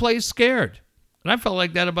just play scared. And I felt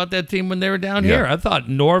like that about that team when they were down Yeah. here. I thought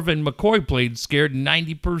Norv and McCoy played scared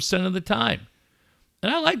 90% of the time.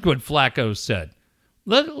 And I liked what Flacco said.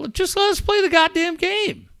 Just let us play the goddamn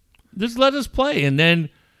game. Just let us play. And then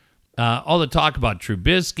all the talk about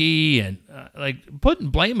Trubisky and putting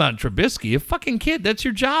blame on Trubisky, you fucking kid, that's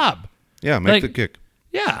your job. Yeah, make Like- the kick.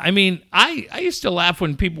 Yeah, I mean, I used to laugh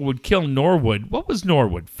when people would kill Norwood. What was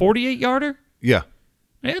Norwood? 48-yarder? Yeah.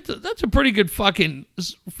 That's a pretty good fucking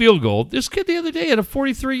field goal. This kid the other day had a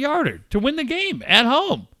 43-yarder to win the game at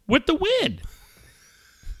home with the win.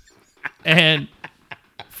 And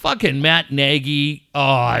fucking Matt Nagy,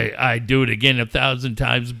 I do it again 1,000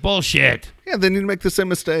 times. Bullshit. Yeah, they need to make the same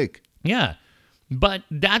mistake. Yeah. But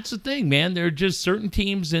that's the thing, man. There are just certain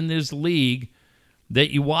teams in this league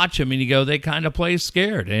that you watch them and you go, they kind of play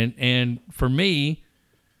scared. And for me,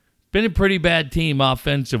 been a pretty bad team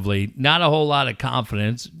offensively. Not a whole lot of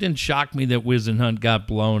confidence. Didn't shock me that Wisenhunt got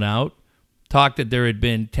blown out. Talked that there had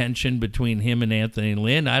been tension between him and Anthony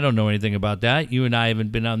Lynn. I don't know anything about that. You and I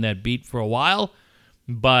haven't been on that beat for a while.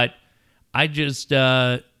 But I just,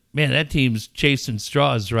 man, that team's chasing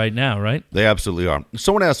straws right now, right? They absolutely are.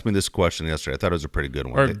 Someone asked me this question yesterday. I thought it was a pretty good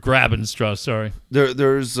one. Or grabbing straws, sorry.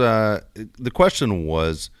 There's the question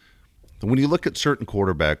was, when you look at certain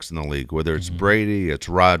quarterbacks in the league, whether it's Brady, it's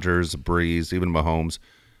Rodgers, Breeze, even Mahomes,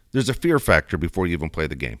 there's a fear factor before you even play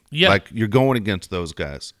the game. Yeah. Like you're going against those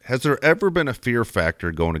guys. Has there ever been a fear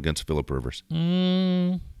factor going against Phillip Rivers?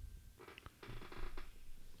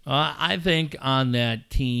 I think on that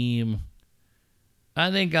team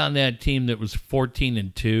that was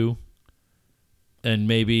 14-2, and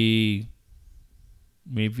maybe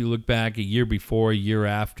if you look back a year before, a year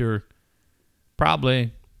after,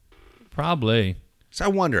 probably. So I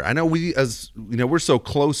wonder. I know we're so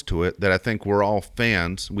close to it that I think we're all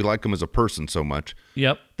fans. We like him as a person so much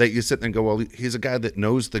Yep. that you sit there and go, well, he's a guy that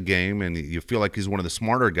knows the game, and you feel like he's one of the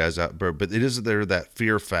smarter guys out there. But it is there that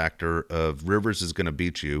fear factor of Rivers is going to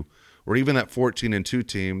beat you, or even that 14-2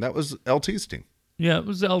 team. That was LT's team. Yeah, it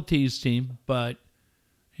was LT's team, but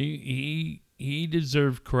he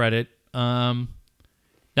deserved credit. Not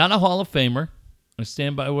a Hall of Famer. I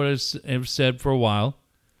stand by what I've said for a while.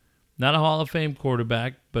 Not a Hall of Fame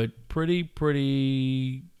quarterback, but pretty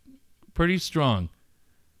strong.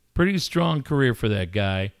 Pretty strong career for that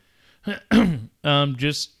guy.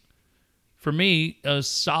 Just for me, a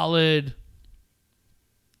solid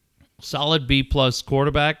B+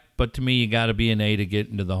 quarterback, but to me, you got to be an A to get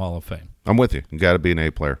into the Hall of Fame. I'm with you. You got to be an A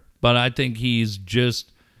player. But I think he's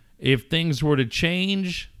just, if things were to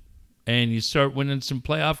change and you start winning some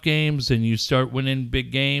playoff games and you start winning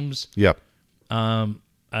big games, Yep.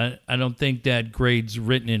 I don't think that grade's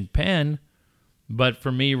written in pen. But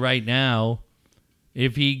for me right now,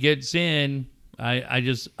 if he gets in, I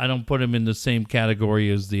don't put him in the same category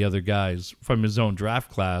as the other guys from his own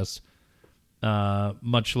draft class,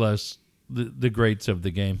 much less the greats of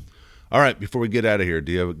the game. All right. Before we get out of here,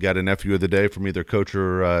 do you got a nephew of the day from either coach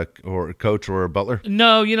or a butler?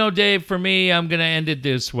 No, Dave, for me, I'm going to end it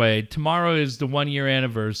this way. Tomorrow is the 1-year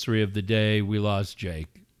anniversary of the day we lost Jake.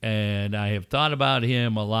 And I have thought about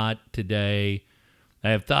him a lot today. I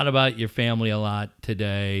have thought about your family a lot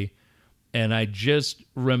today. And I just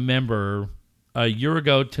remember a year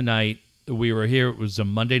ago tonight, we were here. It was a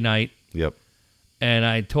Monday night. Yep. And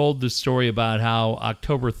I told the story about how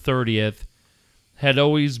October 30th had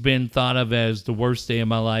always been thought of as the worst day of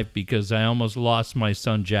my life because I almost lost my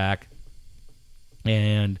son, Jack.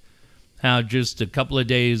 And how just a couple of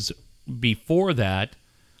days before that,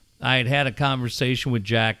 I had had a conversation with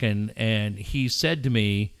Jack, and he said to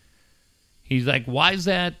me, he's like, why is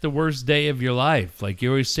that the worst day of your life? Like,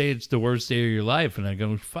 you always say it's the worst day of your life. And I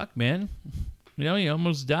go, fuck, man. You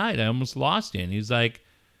almost died. I almost lost you. And he's like,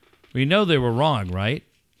 well, they were wrong, right?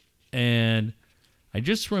 And I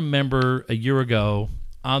just remember a year ago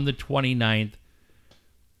on the 29th,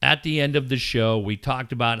 at the end of the show, we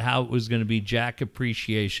talked about how it was going to be Jack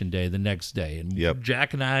Appreciation Day the next day. And Yep.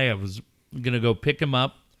 Jack and I was going to go pick him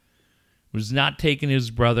up. Was not taking his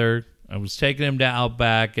brother. I was taking him to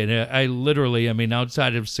Outback. And I literally,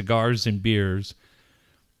 outside of cigars and beers,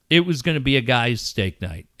 it was going to be a guy's steak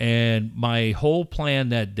night. And my whole plan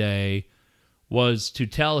that day was to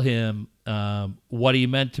tell him what he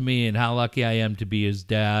meant to me and how lucky I am to be his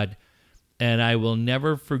dad. And I will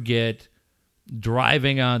never forget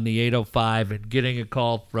driving on the 805 and getting a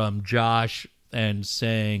call from Josh and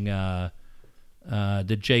saying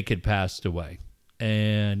that Jake had passed away.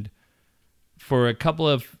 And for a couple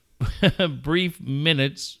of brief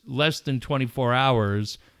minutes, less than 24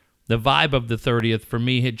 hours, the vibe of the 30th for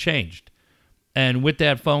me had changed. And with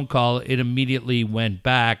that phone call, it immediately went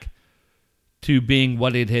back to being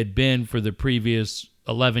what it had been for the previous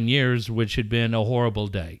 11 years, which had been a horrible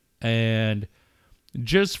day. And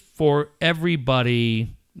just for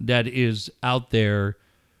everybody that is out there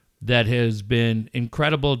that has been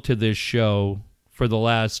incredible to this show for the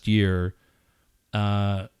last year,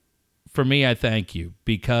 for me, I thank you.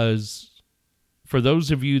 Because for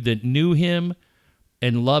those of you that knew him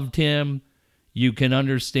and loved him, you can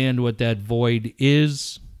understand what that void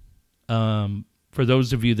is. For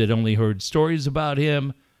those of you that only heard stories about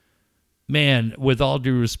him, man, with all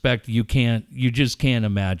due respect, you just can't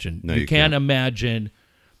imagine. No, you can't imagine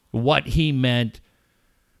what he meant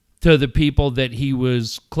to the people that he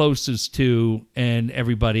was closest to and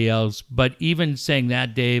everybody else. But even saying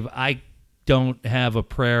that, Dave, I don't have a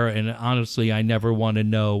prayer, and honestly, I never want to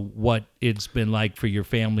know what it's been like for your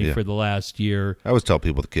family for the last year. I always tell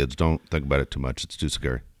people, the kids, don't think about it too much. It's too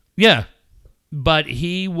scary. Yeah, but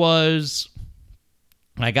he was...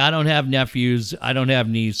 Like, I don't have nephews, I don't have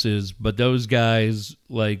nieces, but those guys,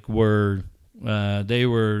 were they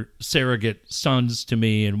were surrogate sons to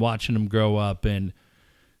me, and watching them grow up, and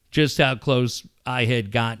just how close I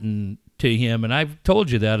had gotten to him. And I've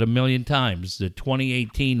told you that a million times, that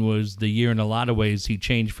 2018 was the year in a lot of ways he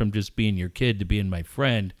changed from just being your kid to being my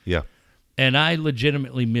friend. Yeah. And I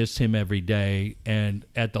legitimately miss him every day. And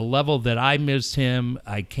at the level that I miss him,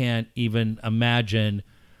 I can't even imagine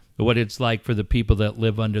what it's like for the people that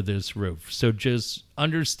live under this roof. So just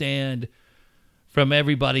understand from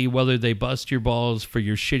everybody, whether they bust your balls for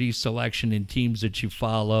your shitty selection in teams that you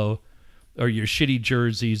follow or your shitty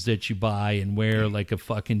jerseys that you buy and wear like a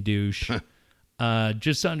fucking douche,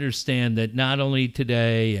 just understand that not only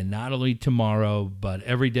today and not only tomorrow, but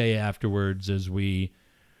every day afterwards, as we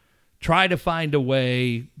try to find a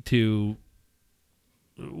way to...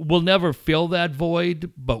 We'll never fill that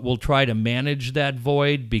void, but we'll try to manage that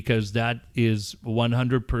void, because that is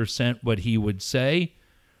 100% what he would say.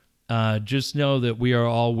 Just know that we are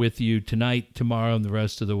all with you tonight, tomorrow, and the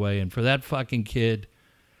rest of the way. And for that fucking kid,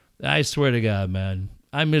 I swear to God, man,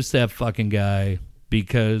 I miss that fucking guy,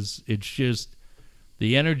 because it's just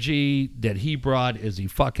the energy that he brought as he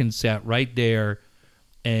fucking sat right there.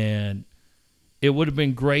 And it would have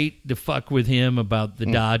been great to fuck with him about the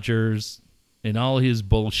Dodgers and all his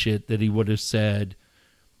bullshit that he would have said,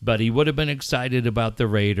 but he would have been excited about the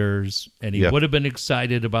Raiders, and he would have been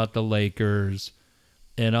excited about the Lakers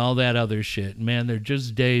and all that other shit. Man, there are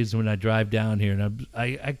just days when I drive down here and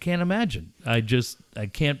I can't imagine. I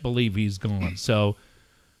can't believe he's gone. So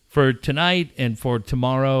for tonight and for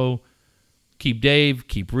tomorrow, keep Dave,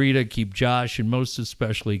 keep Rita, keep Josh, and most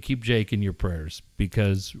especially keep Jake in your prayers,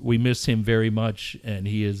 because we miss him very much, and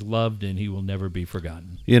he is loved and he will never be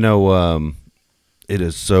forgotten. It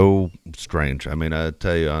is so strange. I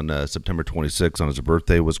tell you, on September 26th, on his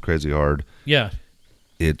birthday, was crazy hard. Yeah.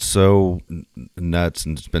 It's so nuts,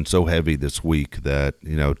 and it's been so heavy this week that,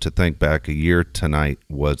 to think back a year tonight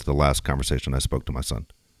was the last conversation I spoke to my son.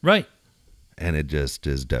 Right. And it just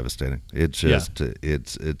is devastating. It's just,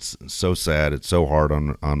 it's so sad. It's so hard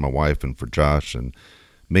on my wife and for Josh and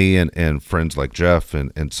me, and friends like Jeff,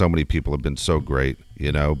 and so many people have been so great,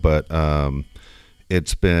 but,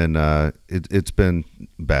 it's been bad.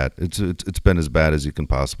 It's been as bad as you can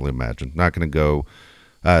possibly imagine. Not going to go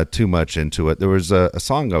too much into it. There was a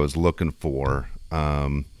song I was looking for.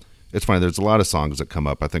 It's funny. There's a lot of songs that come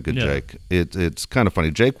up. I think of Jake. It's kind of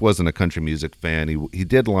funny. Jake wasn't a country music fan. He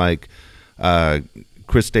did like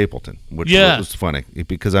Chris Stapleton, which was funny,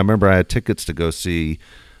 because I remember I had tickets to go see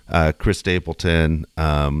Chris Stapleton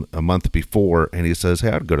a month before, and he says, "Hey,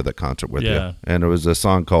 I'd go to that concert with you." And it was a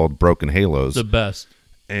song called "Broken Halos." The best.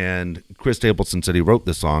 And Chris Stapleton said he wrote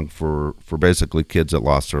this song for basically kids that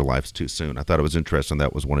lost their lives too soon. I thought it was interesting.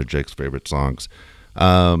 That was one of Jake's favorite songs.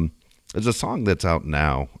 It's a song that's out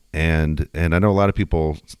now, and I know a lot of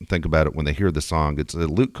people think about it when they hear the song. It's a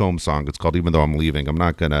Luke Combs song. It's called "Even Though I'm Leaving." I'm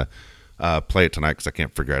not gonna play it tonight because I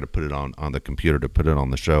can't figure out how to put it on the computer to put it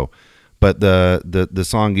on the show. But the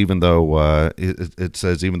song, even though it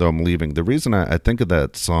says, even though I'm leaving, the reason I think of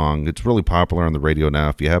that song, it's really popular on the radio now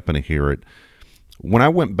if you happen to hear it. When I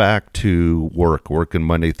went back to working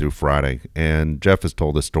Monday through Friday, and Jeff has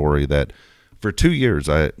told the story that for 2 years,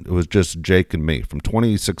 it was just Jake and me. From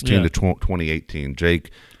 2016 to 2018,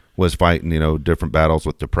 Jake was fighting, different battles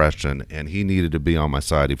with depression, and he needed to be on my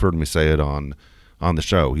side. You've heard me say it on the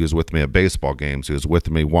show. He was with me at baseball games. He was with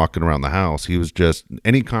me walking around the house. He was just,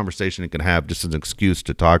 any conversation he could have, just as an excuse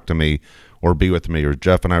to talk to me or be with me. Or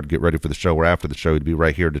Jeff and I would get ready for the show, or after the show, he'd be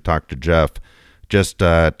right here to talk to Jeff, just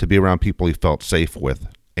to be around people he felt safe with.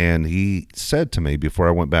 And he said to me before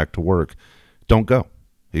I went back to work, don't go.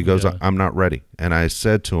 He goes, I'm not ready. And I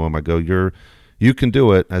said to him, I go, you can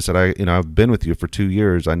do it. I said, I've been with you for 2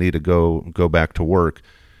 years. I need to go back to work.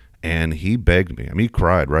 And he begged me. I mean, he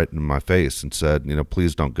cried right in my face and said,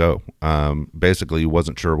 please don't go. Basically, he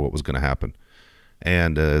wasn't sure what was going to happen.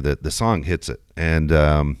 And the song hits it. And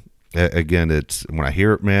again, it's when I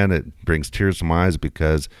hear it, man, it brings tears to my eyes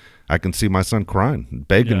because I can see my son crying,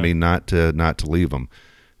 begging me not to leave him.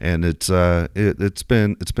 And it's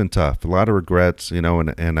been tough. A lot of regrets,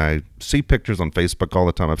 and I see pictures on Facebook all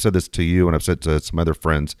the time. I've said this to you, and I've said to some other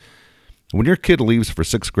friends. When your kid leaves for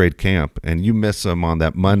sixth grade camp and you miss them on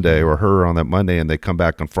that Monday or her on that Monday, and they come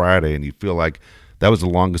back on Friday, and you feel like that was the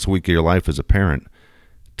longest week of your life as a parent,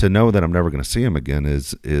 to know that I'm never going to see him again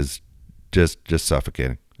is just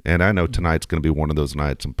suffocating. And I know tonight's going to be one of those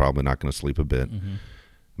nights I'm probably not going to sleep a bit. Mm-hmm.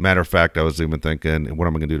 Matter of fact, I was even thinking, what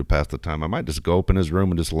am I going to do to pass the time? I might just go up in his room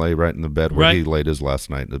and just lay right in the bed where he laid his last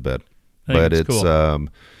night in the bed. But it's cool.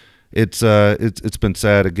 It's been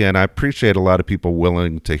sad. Again, I appreciate a lot of people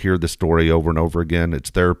willing to hear the story over and over again. It's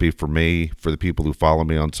therapy for me, for the people who follow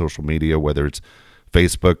me on social media, whether it's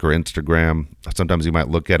Facebook or Instagram. Sometimes you might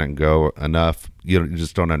look at it and go, enough. You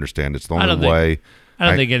just don't understand. It's the only way. I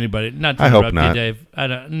don't think anybody, not to interrupt you, Dave.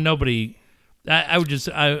 Nobody. I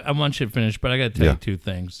want you to finish, but I got to tell you two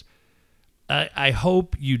things. I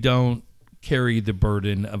hope you don't carry the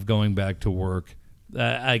burden of going back to work.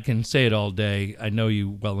 I can say it all day. I know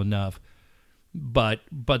you well enough. But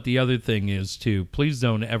the other thing is, too, please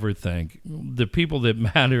don't ever think the people that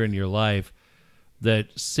matter in your life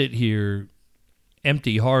that sit here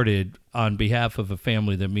empty-hearted on behalf of a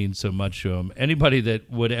family that means so much to them, anybody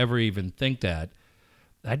that would ever even think that,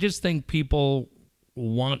 I just think people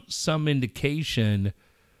want some indication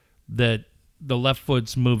that the left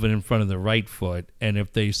foot's moving in front of the right foot. And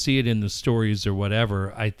if they see it in the stories or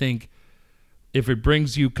whatever, I think if it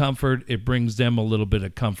brings you comfort, it brings them a little bit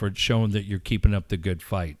of comfort, showing that you're keeping up the good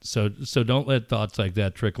fight. So don't let thoughts like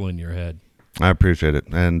that trickle in your head. I appreciate it.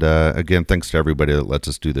 And again, thanks to everybody that lets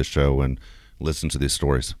us do this show and listen to these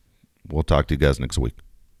stories. We'll talk to you guys next week.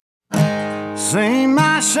 Sing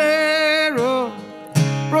my share of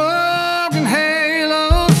broken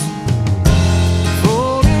halos,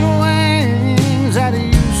 folding wings that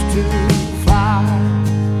used to fly.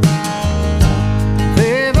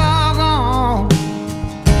 They've all gone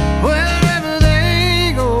wherever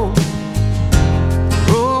they go,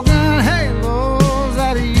 broken halos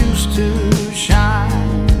that used to shine.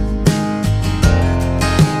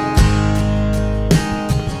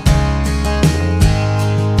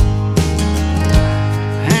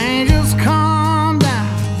 Angels come down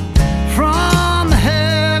from the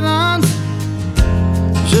heavens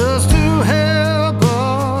just to help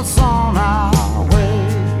us on our way.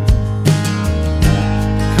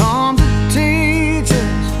 Come to teach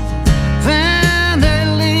us, then they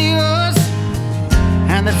leave us,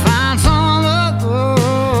 and they find some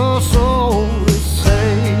other soul to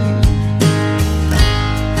save.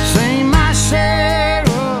 Sing my share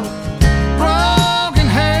of broken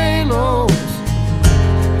halos,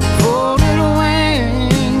 folded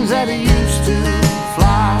wings that used to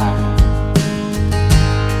fly.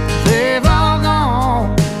 They've all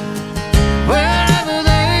gone wherever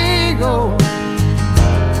they go,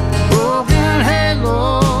 broken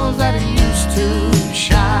halos that used to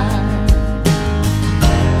shine,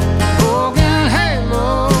 broken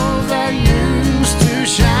halos that used to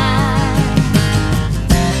shine.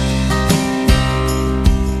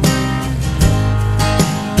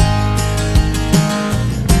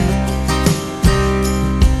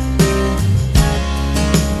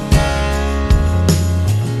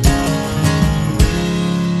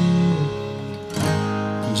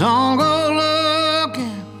 Don't go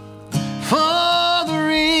looking for the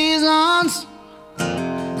reasons.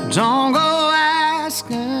 Don't go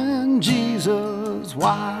asking Jesus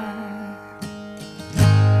why.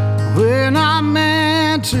 We're not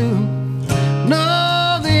meant to know